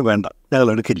 പാകിസ്ഥാനുകാർ പറഞ്ഞു, വേണ്ട, ഞങ്ങൾ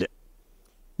എടുക്കില്ല,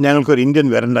 ഞങ്ങൾക്കൊരു ഇന്ത്യൻ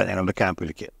വരണ്ട ഞങ്ങളുടെ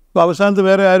ക്യാമ്പിലേക്ക്. അപ്പോൾ അവസാനത്ത്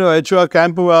വേറെ ആരും അയച്ചു.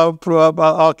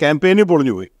 ആ ക്യാമ്പയിനിൽ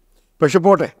പൊളിഞ്ഞു പോയി. പക്ഷെ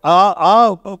പോട്ടെ, ആ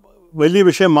വലിയ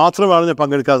വിഷയം മാത്രമാണ് ഞാൻ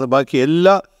പങ്കെടുക്കാത്തത്. ബാക്കി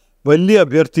എല്ലാ വലിയ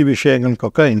അഭ്യർത്ഥി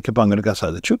വിഷയങ്ങൾക്കൊക്കെ എനിക്ക് പങ്കെടുക്കാൻ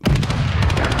സാധിച്ചു.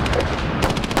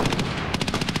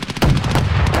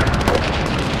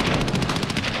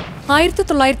 ആയിരത്തി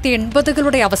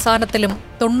 1980കളുടെ അവസാനത്തിലും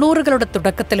 90കളുടെ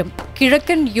തുടക്കത്തിലും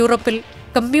കിഴക്കൻ യൂറോപ്പിൽ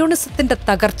കമ്മ്യൂണിസത്തിന്റെ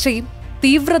തകർച്ചയും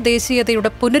തീവ്ര ദേശീയതയുടെ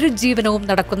പുനരുജ്ജീവനവും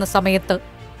നടക്കുന്ന സമയത്ത്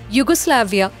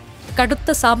യുഗോസ്ലാവ്യ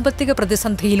കടുത്ത സാമ്പത്തിക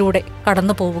പ്രതിസന്ധിയിലൂടെ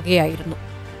കടന്നു പോവുകയായിരുന്നു.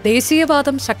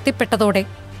 ദേശീയവാദം ശക്തിപ്പെട്ടതോടെ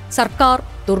സർക്കാർ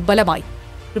ദുർബലമായി.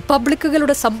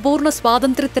 റിപ്പബ്ലിക്കുകളുടെ സമ്പൂർണ്ണ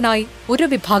സ്വാതന്ത്ര്യത്തിനായി ഒരു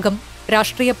വിഭാഗം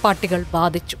രാഷ്ട്രീയ പാർട്ടികൾ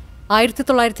വാദിച്ചു.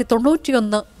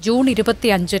 1991 ജൂൺ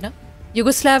 25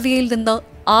 യുഗോസ്ലാവിയയിൽ നിന്ന്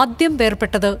ആദ്യം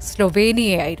വേർപെട്ടത്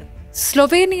സ്ലൊവേനിയയായിരുന്നു.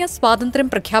 സ്ലൊവേനിയ സ്വാതന്ത്ര്യം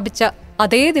പ്രഖ്യാപിച്ച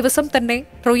അതേ ദിവസം തന്നെ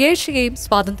ക്രൊയേഷ്യയും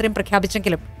സ്വാതന്ത്ര്യം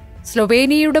പ്രഖ്യാപിച്ചെങ്കിലും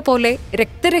സ്ലൊവേനിയയുടെ പോലെ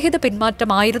രക്തരഹിത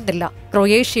പിന്മാറ്റമായിരുന്നില്ല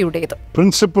ക്രൊയേഷ്യയുടേത്.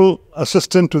 Principal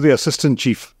assistant to the assistant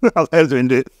chief, അതായത്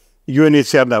എൻ്റെ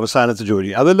UNHCRൻ്റെ അവസാനത്തെ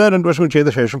ജോലി. അതെല്ലാം 2 വർഷം ചെയ്ത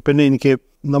ശേഷം പിന്നെ എനിക്ക്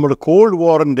നമ്മുടെ കോൾഡ്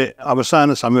വാറിൻ്റെ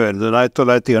അവസാന സമയമായിരുന്നു.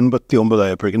 1989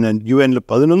 ആയപ്പോഴേക്കും ഞാൻ UN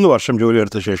 11 വർഷം ജോലി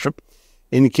എടുത്ത ശേഷം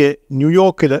എനിക്ക്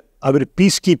ന്യൂയോർക്കിൽ അവർ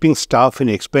പീസ് കീപ്പിംഗ്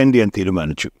സ്റ്റാഫിനെ എക്സ്പാൻഡ് ചെയ്യാൻ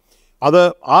തീരുമാനിച്ചു. അത്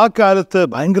ആ കാലത്ത്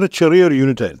ഭയങ്കര ചെറിയൊരു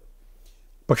യൂണിറ്റായിരുന്നു.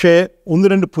 പക്ഷേ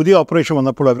 1-2 പുതിയ ഓപ്പറേഷൻ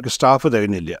വന്നപ്പോൾ അവർക്ക് സ്റ്റാഫ്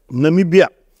തികഞ്ഞില്ല. നമീബിയ,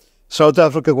 സൗത്ത്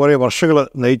ആഫ്രിക്ക കുറേ വർഷങ്ങൾ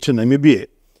നയിച്ച നമീബിയയെ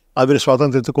അവർ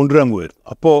സ്വാതന്ത്ര്യത്തിൽ കൊണ്ടുവരാൻ പോയിരുന്നു.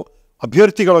 അപ്പോൾ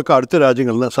അഭ്യർത്ഥികളൊക്കെ അടുത്ത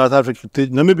രാജ്യങ്ങളിൽ നിന്ന് സൗത്ത് ആഫ്രിക്ക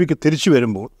നമീബിയക്ക് തിരിച്ചു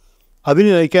വരുമ്പോൾ അതിന്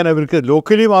നയിക്കാൻ അവർക്ക്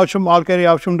ലോക്കലിയും ആൾക്കാരെ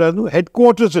ആവശ്യമുണ്ടായിരുന്നു. ഹെഡ്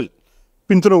ക്വാർട്ടേഴ്സിൽ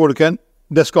പിന്തുണ കൊടുക്കാൻ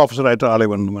ഡെസ്ക് ഓഫീസറായിട്ട് ആളെ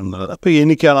വേണമെന്നത്. അപ്പോൾ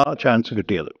എനിക്കാണ് ആ ചാൻസ്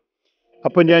കിട്ടിയത്.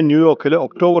 അപ്പോൾ ഞാൻ ന്യൂയോർക്കിൽ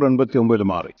ഒക്ടോബർ 89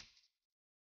 മാറി.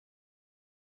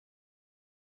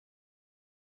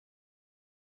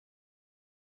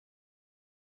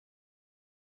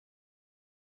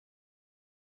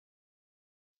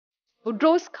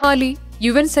 ഉഡ്രോസ് ഖാലി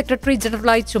UN secretary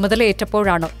ജനറലായി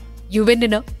ചുമതലയേറ്റപ്പോഴാണ് UN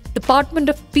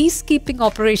department of peace keeping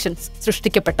operations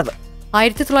സൃഷ്ടിക്കപ്പെട്ടത്.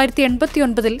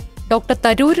 1989 ഡോക്ടർ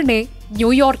തരൂരിനെ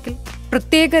ന്യൂയോർക്കിൽ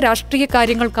പ്രത്യേക രാഷ്ട്രീയ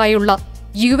കാര്യങ്ങൾക്കായുള്ള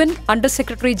UN അണ്ടർ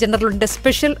സെക്രട്ടറി ജനറലിന്റെ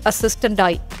സ്പെഷ്യൽ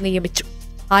അസിസ്റ്റന്റായി നിയമിച്ചു.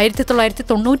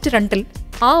 1992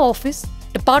 ആ office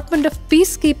department of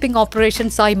peace keeping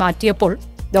operations ആയി മാറ്റിയപ്പോൾ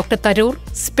ഡോക്ടർ തരൂർ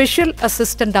സ്പെഷ്യൽ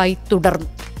അസിസ്റ്റന്റായി തുടർന്നു.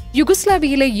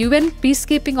 യുഗസ്ലാവിയയിലെ UN പീസ്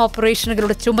കീപ്പിംഗ്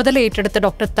ഓപ്പറേഷനുകളുടെ ചുമതല ഏറ്റെടുത്ത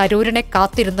ഡോക്ടർ തരൂരിനെ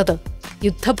കാത്തിരുന്നത്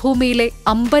യുദ്ധഭൂമിയിലെ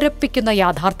അമ്പരപ്പിക്കുന്ന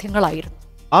യാഥാർത്ഥ്യങ്ങളായിരുന്നു.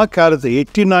 ആ കാലത്ത്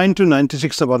 89 to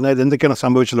 96 പറഞ്ഞാൽ എന്തൊക്കെയാണ്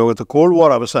സംഭവിച്ച ലോകത്ത്? കോൾഡ്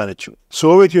വാർ അവസാനിച്ചു.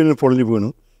 സോവിയറ്റ് യൂണിയൻ പൊളിഞ്ഞു വീണു.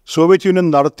 സോവിയറ്റ് യൂണിയൻ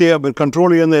നടത്തിയ കൺട്രോൾ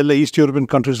ചെയ്യുന്ന എല്ലാ ഈസ്റ്റ് യൂറോപ്യൻ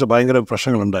കൺട്രീസിൽ ഭയങ്കര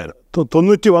പ്രശ്നങ്ങളുണ്ടായിരുന്നു.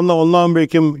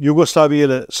 91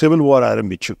 യുഗോസ്ലാവിയയിൽ സിവിൽ വാർ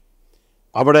ആരംഭിച്ചു.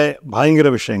 അവിടെ ഭയങ്കര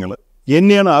വിഷയങ്ങൾ.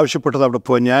 എന്നെയാണ് ആവശ്യപ്പെട്ടത് അവിടെ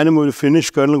പോയി. ഞാനും ഒരു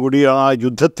ഫിനിഷ് കേണലും കൂടി ആ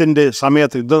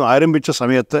യുദ്ധം ആരംഭിച്ച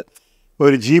സമയത്ത്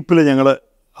ഒരു ജീപ്പിൽ ഞങ്ങൾ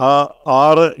ആ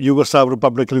 6 യുഗോസ്ലാവ്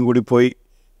റിപ്പബ്ലിക്കിലും കൂടി പോയി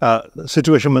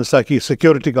സിറ്റുവേഷൻ മനസ്സിലാക്കി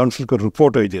സെക്യൂരിറ്റി കൗൺസിൽക്ക് ഒരു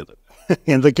റിപ്പോർട്ട് എഴുതിയത്.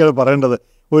 എന്തൊക്കെയാണ് പറയേണ്ടത്?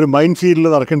 ഒരു മൈൻ ഫീൽഡിൽ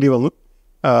നടക്കേണ്ടി വന്നു.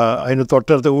 അതിന്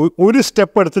തൊട്ടടുത്ത് ഒരു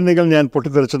സ്റ്റെപ്പ് എടുത്തിട്ടുണ്ടെങ്കിൽ ഞാൻ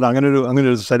പൊട്ടിത്തെറിച്ചത്. അങ്ങനെ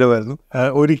ഒരു സ്ഥലമായിരുന്നു.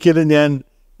 ഒരിക്കലും ഞാൻ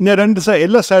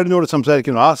എല്ലാ സൈഡിനോട്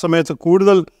സംസാരിക്കുന്നു. ആ സമയത്ത്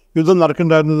കൂടുതൽ യുദ്ധം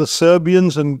നടക്കുന്നുണ്ടായിരുന്നത്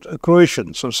സെർബിയൻസ് ആൻഡ്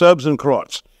ക്രൊയേഷ്യൻസ്, സെർബ്സ് ആൻഡ്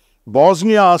ക്രോറ്റ്സ്.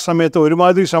 ബോസ്നിയ ആ സമയത്ത്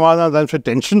ഒരുമാതിരി സമാധാനം,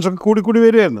 ടെൻഷൻസൊക്കെ കൂടി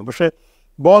വരികയായിരുന്നു. പക്ഷേ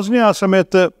ബോസ്നിയ ആ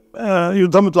സമയത്ത്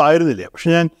യുദ്ധമൊന്നുമായിരുന്നില്ല. പക്ഷെ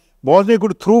ഞാൻ ബോസ്നിയ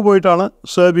കൂടി ത്രൂ പോയിട്ടാണ്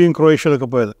സെർബിയയും ക്രൊയേഷ്യയിലൊക്കെ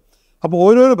പോയത്. അപ്പോൾ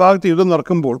ഓരോരോ ഭാഗത്ത് യുദ്ധം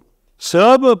നടക്കുമ്പോൾ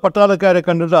സെർബ് പട്ടാളക്കാരെ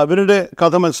കണ്ടിട്ട് അവരുടെ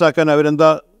കഥ മനസ്സിലാക്കാൻ, അവരെന്താ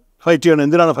ഫൈറ്റ് ചെയ്യണം,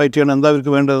 എന്തിനാണ് ഫൈറ്റ് ചെയ്യണം, എന്താ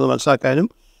അവർക്ക് വേണ്ടതെന്ന് മനസ്സിലാക്കാനും,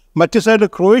 മറ്റു സൈഡിൽ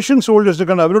ക്രൊയേഷ്യൻ സോൾജേഴ്സ്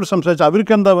കണ്ട് അവരോട് സംസാരിച്ച്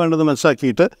അവർക്ക് എന്താ വേണ്ടതെന്ന്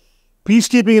മനസ്സിലാക്കിയിട്ട് പീസ്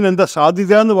കീപ്പിങ്ങിന് എന്താ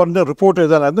സാധ്യത എന്ന് പറഞ്ഞ് റിപ്പോർട്ട്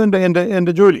ചെയ്താലായിരുന്നു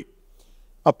എൻ്റെ ജോലി.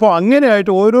 അപ്പോൾ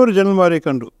അങ്ങനെയായിട്ട് ഓരോരോ ജനറൽമാരെ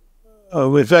കണ്ടു.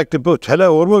 ഇൻഫാക്റ്റ് ഇപ്പോൾ ചില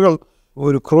ഓർമ്മകൾ,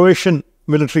 ഒരു ക്രൊയേഷ്യൻ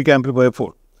മിലിറ്ററി ക്യാമ്പിൽ പോയപ്പോൾ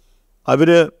അവർ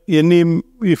എന്നെയും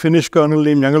ഈ ഫിനിഷ്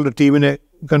കേണലിനെയും ഞങ്ങളുടെ ടീമിനെ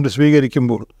കണ്ട്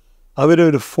സ്വീകരിക്കുമ്പോൾ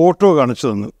അവരൊരു ഫോട്ടോ കാണിച്ചു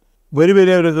തന്നു. ഒരു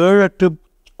 7-8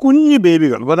 കുഞ്ഞു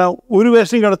ബേബികൾ, പറഞ്ഞാൽ ഒരു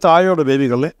വയസ്സിന് കിടത്ത താഴെയുള്ള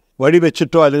ബേബികളെ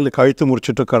വെടിവെച്ചിട്ടോ അല്ലെങ്കിൽ കഴുത്ത്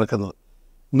മുറിച്ചിട്ടോ കിടക്കുന്നത്.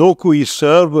 നോക്കൂ, ഈ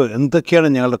സെർബ് എന്തൊക്കെയാണ്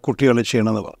ഞങ്ങളുടെ കുട്ടികളെ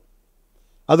ചെയ്യണമെന്ന് പറഞ്ഞു.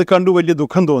 അത് കണ്ടു വലിയ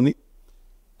ദുഃഖം തോന്നി.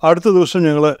 അടുത്ത ദിവസം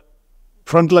ഞങ്ങൾ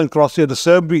ഫ്രണ്ട് ലൈൻ ക്രോസ് ചെയ്ത്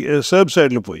സെർബ്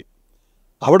സൈഡിൽ പോയി.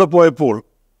 അവിടെ പോയപ്പോൾ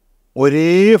ഒരേ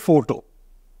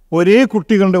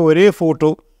കുട്ടികളുടെ ഒരേ ഫോട്ടോ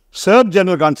സെർബ്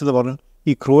ജനറൽ കാണിച്ചെന്ന് പറഞ്ഞു,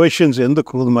 ഈ ക്രൊയേഷ്യൻസ് എന്ത്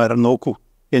ക്രൂരന്മാരാണ്, നോക്കൂ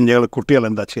ഞങ്ങൾ കുട്ടികൾ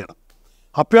എന്താ ചെയ്യണം.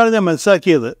 അപ്പോഴാണ് ഞാൻ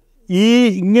മനസ്സിലാക്കിയത്, ഈ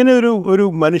ഇങ്ങനെ ഒരു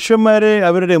മനുഷ്യന്മാരെ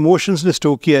അവരുടെ എമോഷൻസിനെ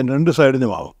സ്റ്റോക്ക് ചെയ്യാൻ രണ്ട്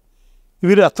സൈഡിനുമാവും.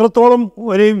 ഇവർ അത്രത്തോളം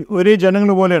ഒരേ ജനങ്ങൾ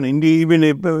പോലെയാണ്.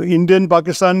 ഇന്ത്യൻ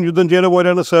പാകിസ്ഥാൻ യുദ്ധം ചെയ്ത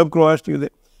പോലെയാണ് സെർബ് ക്രൊയേഷ്യ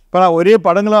യുദ്ധം. അപ്പോൾ ഒരേ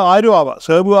പടങ്ങൾ ആരും ആവാം,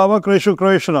 സെർബും ആവാം,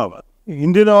 ക്രൊയേഷ്യൻ ആവാം,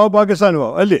 ഇന്ത്യനും ആവാം, പാകിസ്ഥാനും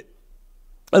ആവാം, അല്ലേ?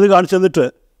 അത് കാണിച്ചു തന്നിട്ട്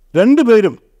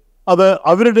രണ്ടുപേരും അത്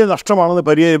അവരുടെ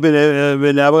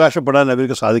നഷ്ടമാണെന്ന് അവകാശപ്പെടാൻ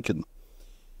അവർക്ക് സാധിക്കുന്നു.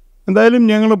 എന്തായാലും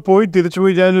ഞങ്ങൾ തിരിച്ചു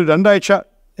പോയി. ഞാൻ 2 ആഴ്ച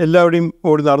എല്ലാവരുടെയും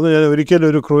ഓടി നടന്നു. ഞാൻ ഒരിക്കലും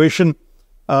ഒരു ക്രൊയേഷ്യൻ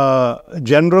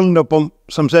ജനറലിനൊപ്പം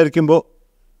സംസാരിക്കുമ്പോൾ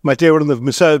മറ്റേ ഇവിടെ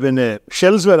നിന്ന്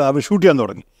ഷെൽസ് വരെ അവർ ഷൂട്ട് ചെയ്യാൻ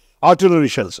തുടങ്ങി, ആർട്ടിലറി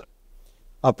ഷെൽസ്.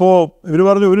 അപ്പോൾ ഇവർ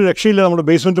പറഞ്ഞു ഒരു രക്ഷയില്ല, നമ്മുടെ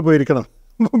ബേസ്മെൻറ്റിൽ പോയിരിക്കണം.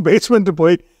 ബേസ്മെൻറ്റിൽ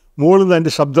പോയി മുകളിൽ നിന്ന്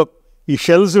അതിൻ്റെ ശബ്ദം, ഈ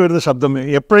ഷെൽസ് വരുന്ന ശബ്ദം,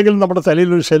 എപ്പോഴെങ്കിലും നമ്മുടെ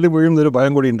തലയിലൊരു ഷെല്ല് വീഴുന്നൊരു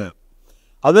ഭയം കൂടി ഉണ്ടായിരുന്നു.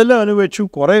 അതെല്ലാം അനുഭവിച്ചു,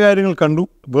 കുറേ കാര്യങ്ങൾ കണ്ടു.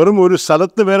 വെറും ഒരു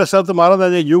സ്ഥലത്ത് വേറെ സ്ഥലത്ത് മാറാൻ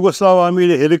കഴിഞ്ഞാൽ യൂഗോസ്ലാവ്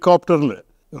ആർമിയിലെ ഹെലികോപ്റ്ററിൽ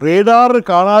റേഡാർ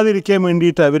കാണാതിരിക്കാൻ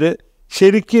വേണ്ടിയിട്ട് അവർ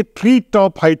ശരിക്കും ട്രീ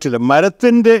ടോപ്പ് ഹൈറ്റിൽ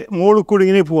മരത്തിൻ്റെ മുകളിൽ കൂടി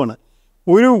ഇങ്ങനെ പോവാണ്.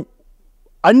 ഒരു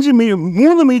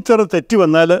 3 മീറ്റർ തെറ്റി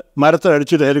വന്നാൽ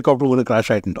മരത്തിലടിച്ചിട്ട് ഹെലികോപ്റ്റർ വീണ്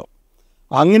ക്രാഷ് ആയിട്ടുണ്ടോ.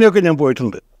 അങ്ങനെയൊക്കെ ഞാൻ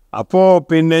പോയിട്ടുണ്ട്. അപ്പോൾ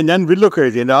ഞാൻ വില്ലൊക്കെ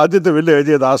എഴുതി. എൻ്റെ ആദ്യത്തെ വില്ല്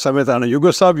എഴുതിയത് ആ സമയത്താണ്.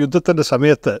 യുഗോസ്ലാവ് യുദ്ധത്തിൻ്റെ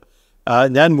സമയത്ത്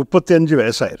ഞാൻ 35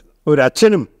 വയസ്സായിരുന്നു. ഒരു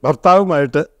അച്ഛനും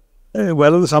ഭർത്താവുമായിട്ട്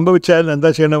വലത് സംഭവിച്ചാൽ എന്താ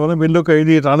ചെയ്യണമെന്ന് പറഞ്ഞാൽ വില്ലൊക്കെ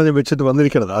എഴുതിയിട്ടാണ് ഞാൻ വെച്ചിട്ട്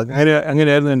വന്നിരിക്കുന്നത്.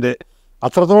 അങ്ങനെയായിരുന്നു എൻ്റെ.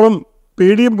 അത്രത്തോളം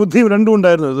പേടിയും ബുദ്ധിയും രണ്ടും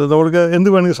ഉണ്ടായിരുന്നു. നമുക്ക് എന്ത്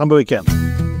വേണമെങ്കിൽ സംഭവിക്കാം.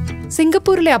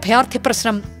 സിംഗപ്പൂരിലെ അഭയാർത്ഥി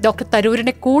പ്രശ്നം ഡോക്ടർ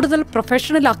തരൂരിനെ കൂടുതൽ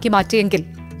പ്രൊഫഷണലാക്കി മാറ്റിയെങ്കിൽ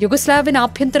യുഗസ്ലാവിൻ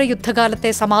ആഭ്യന്തര യുദ്ധകാലത്തെ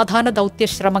സമാധാന ദൗത്യ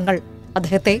ശ്രമങ്ങൾ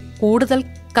അദ്ദേഹത്തെ കൂടുതൽ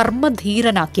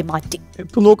കർമ്മധീരനാക്കി മാറ്റി.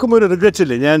 ഇപ്പോൾ നോക്കുമ്പോൾ ഒരു റിഗ്രറ്റ്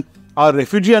ഇല്ലേ, ഞാൻ ആ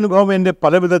റെഫ്യൂജി അനുഭവം എൻ്റെ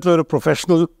പല വിധത്തിലൊരു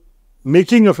professional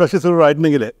making of Sasi Tharoor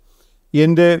ആയിരുന്നെങ്കിൽ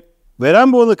എൻ്റെ വരാൻ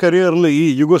പോകുന്ന കരിയറിൽ ഈ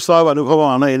യുഗോസ്ലാവ്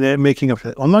അനുഭവമാണ് എൻ്റെ മേക്കിംഗ്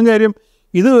ഓഫ്. ഒന്നാം കാര്യം,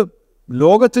 ഇത്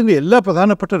ലോകത്തിൻ്റെ എല്ലാ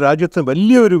പ്രധാനപ്പെട്ട രാജ്യത്തും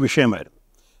വലിയൊരു വിഷയമായിരുന്നു.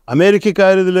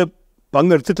 അമേരിക്കക്കാരിതിൽ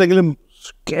പങ്കെടുത്തിട്ടെങ്കിലും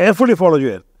കെയർഫുള്ളി ഫോളോ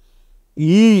ചെയ്യുമായിരുന്നു.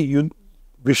 ഈ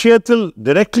വിഷയത്തിൽ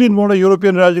ഡയറക്റ്റ്ലി ഇൻവോൾവ്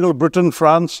യൂറോപ്യൻ രാജ്യങ്ങൾ, ബ്രിട്ടൻ,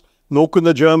 ഫ്രാൻസ്, നോക്കുന്ന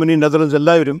ജർമ്മനി, നെതർലൻഡ്സ്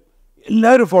എല്ലാവരും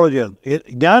ഫോളോ ചെയ്യാറുണ്ട്.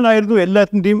 ഞാനായിരുന്നു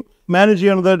എല്ലാത്തിൻ്റെയും മാനേജ്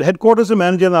ചെയ്യണത്. ഹെഡ് ക്വാർട്ടേഴ്സ്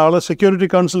മാനേജ് ചെയ്യുന്ന ആൾ, സെക്യൂരിറ്റി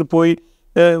കൗൺസിലിൽ പോയി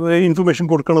ഇൻഫർമേഷൻ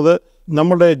കൊടുക്കുന്നത്,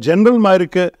 നമ്മുടെ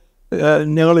ജനറൽമാർക്ക്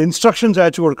ഞങ്ങൾ ഇൻസ്ട്രക്ഷൻസ്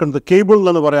അയച്ചു കൊടുക്കുന്നത് കേബിൾ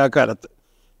എന്ന് പറയാം ആ കാലത്ത്.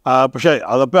 പക്ഷേ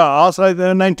അതപ്പോൾ ആ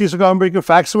 90s ഒക്കെ ആകുമ്പോഴേക്കും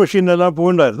ഫാക്സ് മെഷീനെല്ലാം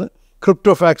പോയിട്ടുണ്ടായിരുന്നു.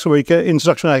 ക്രിപ്റ്റോ ഫാക്സ് വഴിക്ക്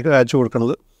ഇൻസ്ട്രക്ഷൻ അയച്ചു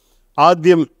കൊടുക്കുന്നത്.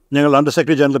 ആദ്യം ഞങ്ങൾ under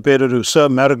secretary general പേരൊരു sir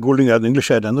മാരക് Golding ആയിരുന്നു,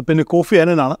 ഇംഗ്ലീഷായിരുന്നു. പിന്നെ coffee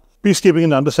അനനാണ് piece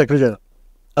കീപ്പിങ്ങിൻ്റെ under secretary general.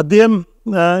 അദ്ദേഹം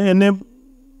എന്നെ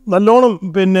നല്ലോണം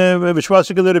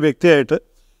വിശ്വസിക്കുന്ന ഒരു വ്യക്തിയായിട്ട്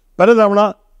പലതവണ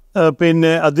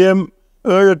അദ്ദേഹം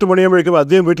 7-8 മണിയാകുമ്പോഴേക്കും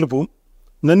അദ്ദേഹം വീട്ടിൽ പോവും.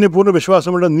 നിന്നെ പൂർണ്ണ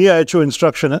വിശ്വാസമുണ്ട്, നീ അയച്ചോ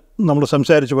ഇൻസ്ട്രക്ഷന്, നമ്മൾ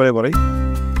സംസാരിച്ച പോലെ പറയും.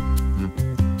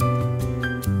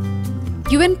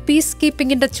 UN പീസ്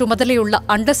കീപ്പിംഗിന്റെ ചുമതലയുള്ള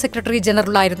under secretary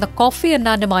ജനറലായിരുന്ന coffee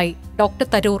അന്നാനുമായി doctor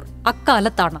Tharoor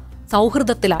അക്കാലത്താണ്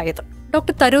സൗഹൃദത്തിലായത്.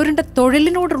 Doctor തരൂരിന്റെ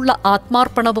തൊഴിലിനോടുള്ള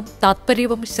ആത്മാർപ്പണവും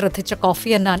താത്പര്യവും ശ്രദ്ധിച്ച കോഫി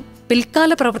അന്നാൻ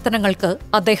പിൽക്കാല പ്രവർത്തനങ്ങൾക്ക്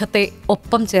അദ്ദേഹത്തെ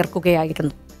ഒപ്പം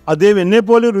ചേർക്കുകയായിരുന്നു. അദ്ദേഹം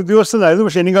എന്നെപ്പോലെ ഒരു ഉദ്യോഗസ്ഥനായിരുന്നു,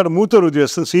 പക്ഷേ എനിക്കാട് മൂത്തൊരു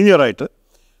ഉദ്യോഗസ്ഥൻ സീനിയറായിട്ട്.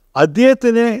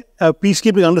 അദ്ദേഹത്തിനെ peace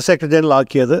keeping under secretary general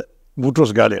ആക്കിയത്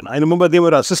ബൂട്രോസ് ഗാലയാണ്. അതിന് മുമ്പ് അദ്ദേഹം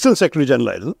ഒരു അസിസ്റ്റൻറ്റ് സെക്രട്ടറി ജനറൽ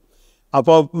ആയിരുന്നു.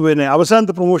 അപ്പോൾ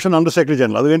അവസാനത്തെ പ്രൊമോഷൻ അണ്ടർ സെക്രട്ടറി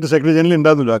ജനറൽ, അത് കഴിഞ്ഞിട്ട് സെക്രട്ടറി ജനറൽ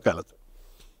ഉണ്ടായിരുന്നില്ല ആ കാലത്ത്.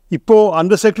 ഇപ്പോൾ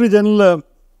അണ്ടർ സെക്രട്ടറി ജനറൽ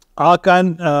ആക്കാൻ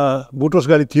ബൂട്രോസ്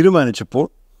ഗാലി തീരുമാനിച്ചപ്പോൾ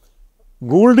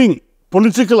ഗോൾഡിംഗ്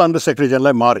പൊളിറ്റിക്കൽ അണ്ടർ സെക്രട്ടറി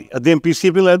ജനറലായി മാറി. അദ്ദേഹം പീസ്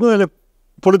കീപ്പിംഗിലായിരുന്നു, അതിൽ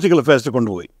പൊളിറ്റിക്കൽ അഫയേഴ്സിൽ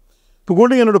കൊണ്ടുപോയി. ഇപ്പോൾ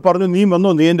ഗോൾഡിംഗ് എന്നോട് പറഞ്ഞു, നീ വന്നോ,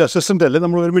 നീ എൻ്റെ അസിസ്റ്റൻ്റ് അല്ലേ,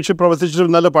 നമ്മൾ ഒരുമിച്ച്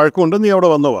പ്രവർത്തിച്ചിട്ട് നല്ല പഴക്കമുണ്ട്, നീ അവിടെ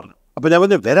വന്നോ പറഞ്ഞു. അപ്പോൾ ഞാൻ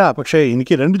പറഞ്ഞു വരാം, പക്ഷേ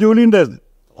എനിക്ക് 2 ജോലി ഉണ്ടായിരുന്നു.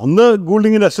 ഒന്ന്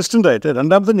ഗോൾഡിങ്ങിൻ്റെ അസിസ്റ്റൻ്റായിട്ട്,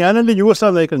 രണ്ടാമത്തെ ഞാനല്ലേ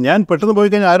യുഗോസ്ലാവ് നയിക്കണം. ഞാൻ പെട്ടെന്ന് പോയി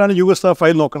കഴിഞ്ഞാൽ ആരാണ് യുഗോസ്ലാവ്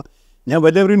ഫയൽ നോക്കണം? ഞാൻ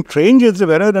വല്ലവരെയും ട്രെയിൻ ചെയ്തിട്ട്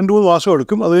വരാൻ 2-3 മാസം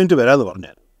എടുക്കും, അത് കഴിഞ്ഞിട്ട് വരാമെന്ന്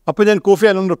പറഞ്ഞു. അപ്പോൾ ഞാൻ കോഫി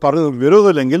അന്നനോട് പറഞ്ഞു,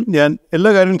 വിരോധമില്ലെങ്കിൽ ഞാൻ എല്ലാ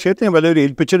കാര്യവും ചെയ്തിട്ട് ഞാൻ വല്ലവരും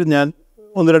ഏൽപ്പിച്ചിട്ട് ഞാൻ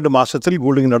 1-2 മാസത്തിൽ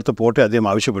ഗോൾഡിങ്ങിൻ്റെ അടുത്ത് പോട്ടെ അദ്ദേഹം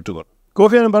ആവശ്യപ്പെട്ടു പറഞ്ഞു.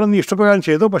 കോഫി അന്നൻ പറഞ്ഞു, നീ ഇഷ്ടപ്രകാരം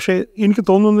ചെയ്തോ, പക്ഷേ എനിക്ക്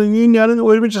തോന്നുന്നത് നീ ഞാനും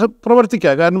ഒരുമിച്ച്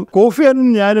പ്രവർത്തിക്കുക. കാരണം കോഫി അന്നൻ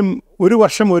ഞാനും 1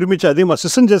 വർഷം ഒരുമിച്ച് അദ്ദേഹം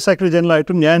അസിസ്റ്റൻറ്റ് സെക്രട്ടറി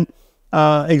ജനറലായിട്ടും ഞാൻ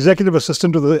എക്സിക്യൂട്ടീവ്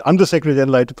അസിസ്റ്റൻറ്റ് അണ്ടർ സെക്രട്ടറി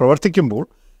ജനറലായിട്ട് പ്രവർത്തിക്കുമ്പോൾ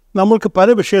നമ്മൾക്ക് പല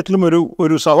വിഷയത്തിലും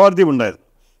ഒരു സൗഹാർദ്ദമുണ്ടായിരുന്നു.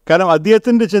 കാരണം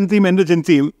അദ്ദേഹത്തിൻ്റെ ചിന്തയും എൻ്റെ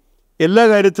ചിന്തയും എല്ലാ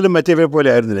കാര്യത്തിലും മറ്റേവയെ പോലെ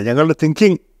ആയിരുന്നില്ല. ഞങ്ങളുടെ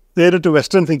തിങ്കിങ് നേരിട്ട്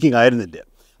വെസ്റ്റേൺ തിങ്കിങ് ആയിരുന്നില്ല.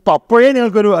 അപ്പോൾ അപ്പോഴേ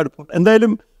ഞങ്ങൾക്കൊരു അടുപ്പം.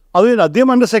 എന്തായാലും അത് അദ്ദേഹം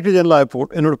അണ്ടർ സെക്രട്ടറി ജനറൽ ആയപ്പോൾ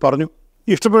എന്നോട് പറഞ്ഞു,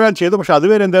 ഇഷ്ടപ്രകാരം ചെയ്തു, പക്ഷേ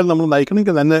അതുവരെ എന്തായാലും നമ്മൾ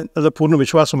നയിക്കണമെങ്കിൽ തന്നെ അത് പൂർണ്ണ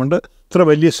വിശ്വാസമുണ്ട്, ഇത്ര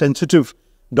വലിയ സെൻസിറ്റീവ്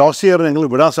ഡോസിയർ ഞങ്ങൾ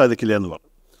വിടാൻ സാധിക്കില്ല എന്ന് പറഞ്ഞു.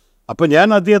 അപ്പോൾ ഞാൻ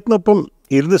അദ്ദേഹത്തിനൊപ്പം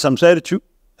ഇരുന്ന് സംസാരിച്ചു.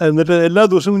 എന്നിട്ട് എല്ലാ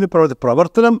ദിവസവും ഇനി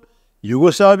പ്രവർത്തനം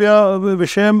യുഗോസ്ലാവ്യ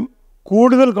വിഷയം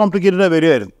കൂടുതൽ കോംപ്ലിക്കേറ്റഡായി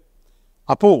വരികയായിരുന്നു.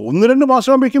 അപ്പോൾ 1-2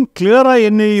 മാസമാകുമ്പോഴേക്കും ക്ലിയറായി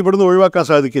എന്നെ ഇവിടുന്ന് ഒഴിവാക്കാൻ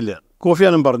സാധിക്കില്ല. കോഫി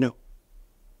അന്നൻ പറഞ്ഞു,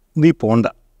 നീ പോണ്ട,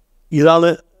 ഇതാണ്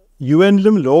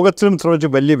UN-ലും ലോകത്തിലും ഇത്ര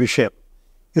വലിയ വിഷയം,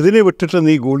 ഇതിനെ വിട്ടിട്ട്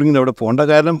നീ ഗോൾഡിങ്ങിന് അവിടെ പോകണ്ട.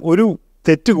 കാരണം ഒരു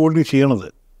തെറ്റ് ഗോൾഡിങ് ചെയ്യണത്,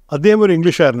 അദ്ദേഹം ഒരു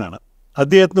ഇംഗ്ലീഷുകാരനാണ്,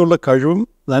 അദ്ദേഹത്തിനുള്ള കഴിവും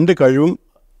നിൻ്റെ കഴിവും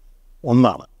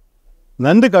ഒന്നാണ്.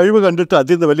 നിൻ്റെ കഴിവ് കണ്ടിട്ട്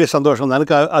അദ്ദേഹത്തിന് വലിയ സന്തോഷം,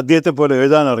 നിനക്ക് അദ്ദേഹത്തെ പോലെ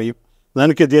എഴുതാനറിയും,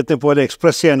 നിനക്ക് അദ്ദേഹത്തെ പോലെ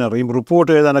എക്സ്പ്രസ് ചെയ്യാനറിയും,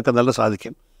 റിപ്പോർട്ട് എഴുതാനൊക്കെ നല്ല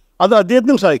സാധിക്കും, അത്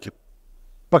അദ്ദേഹത്തിനും സാധിക്കും.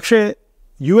 പക്ഷേ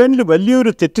UN-ൽ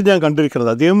വലിയൊരു തെറ്റ് ഞാൻ കണ്ടിരിക്കുന്നത്,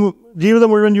 അദ്ദേഹം ജീവിതം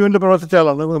മുഴുവൻ UN-ൽ പ്രവർത്തിച്ച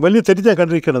ആളാണ്, വലിയ തെറ്റ് ഞാൻ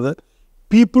കണ്ടിരിക്കുന്നത്,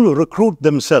 പീപ്പിൾ റിക്രൂട്ട്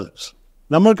ദംസെൽവ്സ്.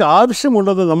 നമ്മൾക്ക്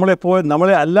ആവശ്യമുള്ളത്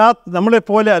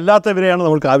നമ്മളെപ്പോലെ അല്ലാത്തവരെയാണ്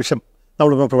നമ്മൾക്ക് ആവശ്യം,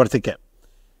 നമ്മൾ പ്രവർത്തിക്കാൻ.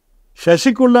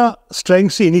 ശശിക്കുള്ള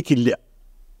സ്ട്രെങ്സ് എനിക്കില്ല.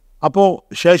 അപ്പോൾ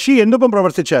ശശി എന്നൊപ്പം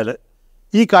പ്രവർത്തിച്ചാൽ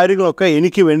ഈ കാര്യങ്ങളൊക്കെ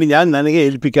എനിക്ക് വേണ്ടി ನನಗೆ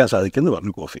ഏൽപ്പിക്കാൻ സാധിക്കുമെന്ന്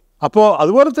പറഞ്ഞു കോഫി. അപ്പോൾ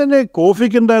അതുപോലെ തന്നെ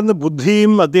കോഫിക്കുണ്ടായിരുന്ന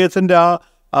ബുദ്ധിയും അദ്ദേഹത്തിൻ്റെ ആ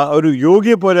ഒരു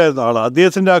യോഗിയെ പോലെയായിരുന്ന ആൾ,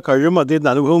 അദ്ദേഹത്തിൻ്റെ ആ കഴിവും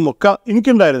അദ്ദേഹത്തിൻ്റെ അനുഭവവും ഒക്കെ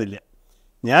എനിക്കുണ്ടായിരുന്നില്ല.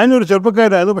 ഞാനൊരു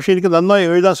ചെറുപ്പക്കാരായിരുന്നു, പക്ഷേ എനിക്ക് നന്നായി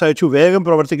എഴുതാൻ സാധിച്ചു, വേഗം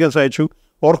പ്രവർത്തിക്കാൻ സാധിച്ചു,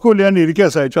 ഉറക്കമില്ലാണ്ട് ഇരിക്കാൻ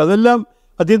സാധിച്ചു, അതെല്ലാം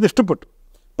അദ്ദേഹത്തിന് ഇഷ്ടപ്പെട്ടു.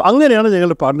 അപ്പം അങ്ങനെയാണ്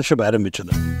ഞങ്ങളുടെ പാർട്ണർഷിപ്പ്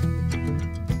ആരംഭിച്ചത്.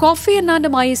 കോഫി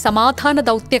അന്നാനുമായി സമാധാന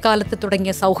ദൗത്യകാലത്ത്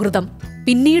തുടങ്ങിയ സൗഹൃദം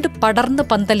പിന്നീട് പടർന്ന്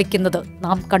പന്തലിക്കുന്നത്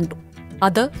നാം കണ്ടു.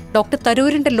 അത് ഡോക്ടർ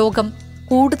തരൂരിന്റെ ലോകം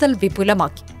കൂടുതൽ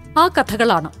വിപുലമാക്കി. ആ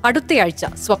കഥകളാണ് അടുത്തയാഴ്ച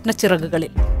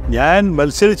സ്വപ്നച്ചിറകുകളിൽ. ഞാൻ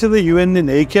മത്സരിച്ചത് UN-നെ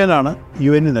നയിക്കാനാണ്,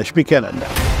 UN-നെ നശിപ്പിക്കാനല്ല.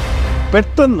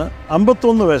 പെട്ടെന്ന്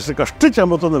 51 വയസ്സിൽ, കഷ്ടിച്ച്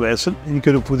 51 വയസ്സിൽ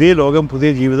എനിക്കൊരു പുതിയ ലോകം, പുതിയ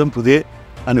ജീവിതം, പുതിയ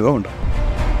അനുഭവം ഉണ്ടാകും.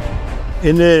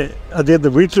 എന്നെ അദ്ദേഹത്തെ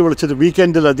വീട്ടിൽ വിളിച്ചിട്ട്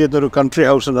വീക്കെൻഡിൽ അദ്ദേഹത്തിന് ഒരു കൺട്രി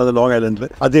ഹൗസ് ഉണ്ട്, അത് ലോങ് ഐലൻഡിൽ.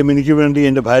 അദ്ദേഹം എനിക്ക് വേണ്ടി,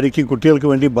 എൻ്റെ ഭാര്യയ്ക്കും കുട്ടികൾക്ക്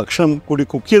വേണ്ടി ഭക്ഷണം കൂടി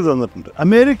കുക്ക് ചെയ്ത് തന്നിട്ടുണ്ട്.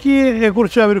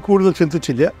 അമേരിക്കയെക്കുറിച്ച് അവർ കൂടുതൽ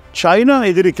ചിന്തിച്ചില്ല. ചൈന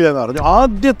എതിരിക്കില്ല എന്ന് പറഞ്ഞു.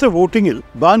 ആദ്യത്തെ വോട്ടിങ്ങിൽ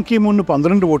ബാൻ കി മൂണിന്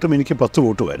 12 വോട്ടും എനിക്ക് 10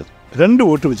 വോട്ടുമായിരുന്നു. 2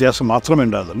 വോട്ട് വ്യത്യാസം മാത്രമേ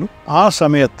ഉണ്ടായിരുന്നുള്ളൂ. ആ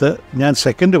സമയത്ത് ഞാൻ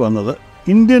സെക്കൻഡ് വന്നത്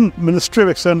ഇന്ത്യൻ മിനിസ്ട്രി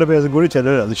ഓഫ് എക്സ്റ്റേണൽ അഫയേഴ്സും കൂടി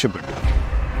ചിലർ അതിശയപ്പെട്ടു.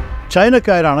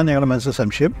 ചൈനക്കാരാണ് ഞങ്ങളുടെ മനസ്സിൽ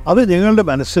സംശയം. അത് ഞങ്ങളുടെ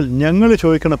മനസ്സിൽ ഞങ്ങൾ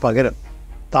ചോദിക്കണ പകരം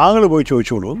താങ്കൾ പോയി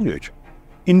ചോദിച്ചോളൂ എന്ന് ചോദിച്ചു.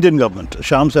 Indian government,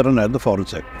 Shyam Sharan foreign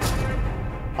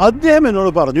secretary. അദ്ദേഹം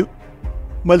എന്നോട് പറഞ്ഞു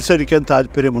മത്സരിക്കാൻ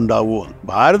താല്പര്യമുണ്ടാവുമോ എന്ന്.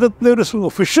 ഭാരതത്തിലെ ഒരു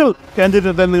ഒഫീഷ്യൽ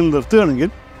കാൻഡിഡേറ്റ് നിങ്ങൾ നിർത്തുകയാണെങ്കിൽ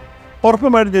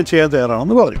ഉറപ്പുമായിട്ട് ഞാൻ ചെയ്യാൻ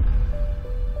തയ്യാറാണെന്ന് പറഞ്ഞു.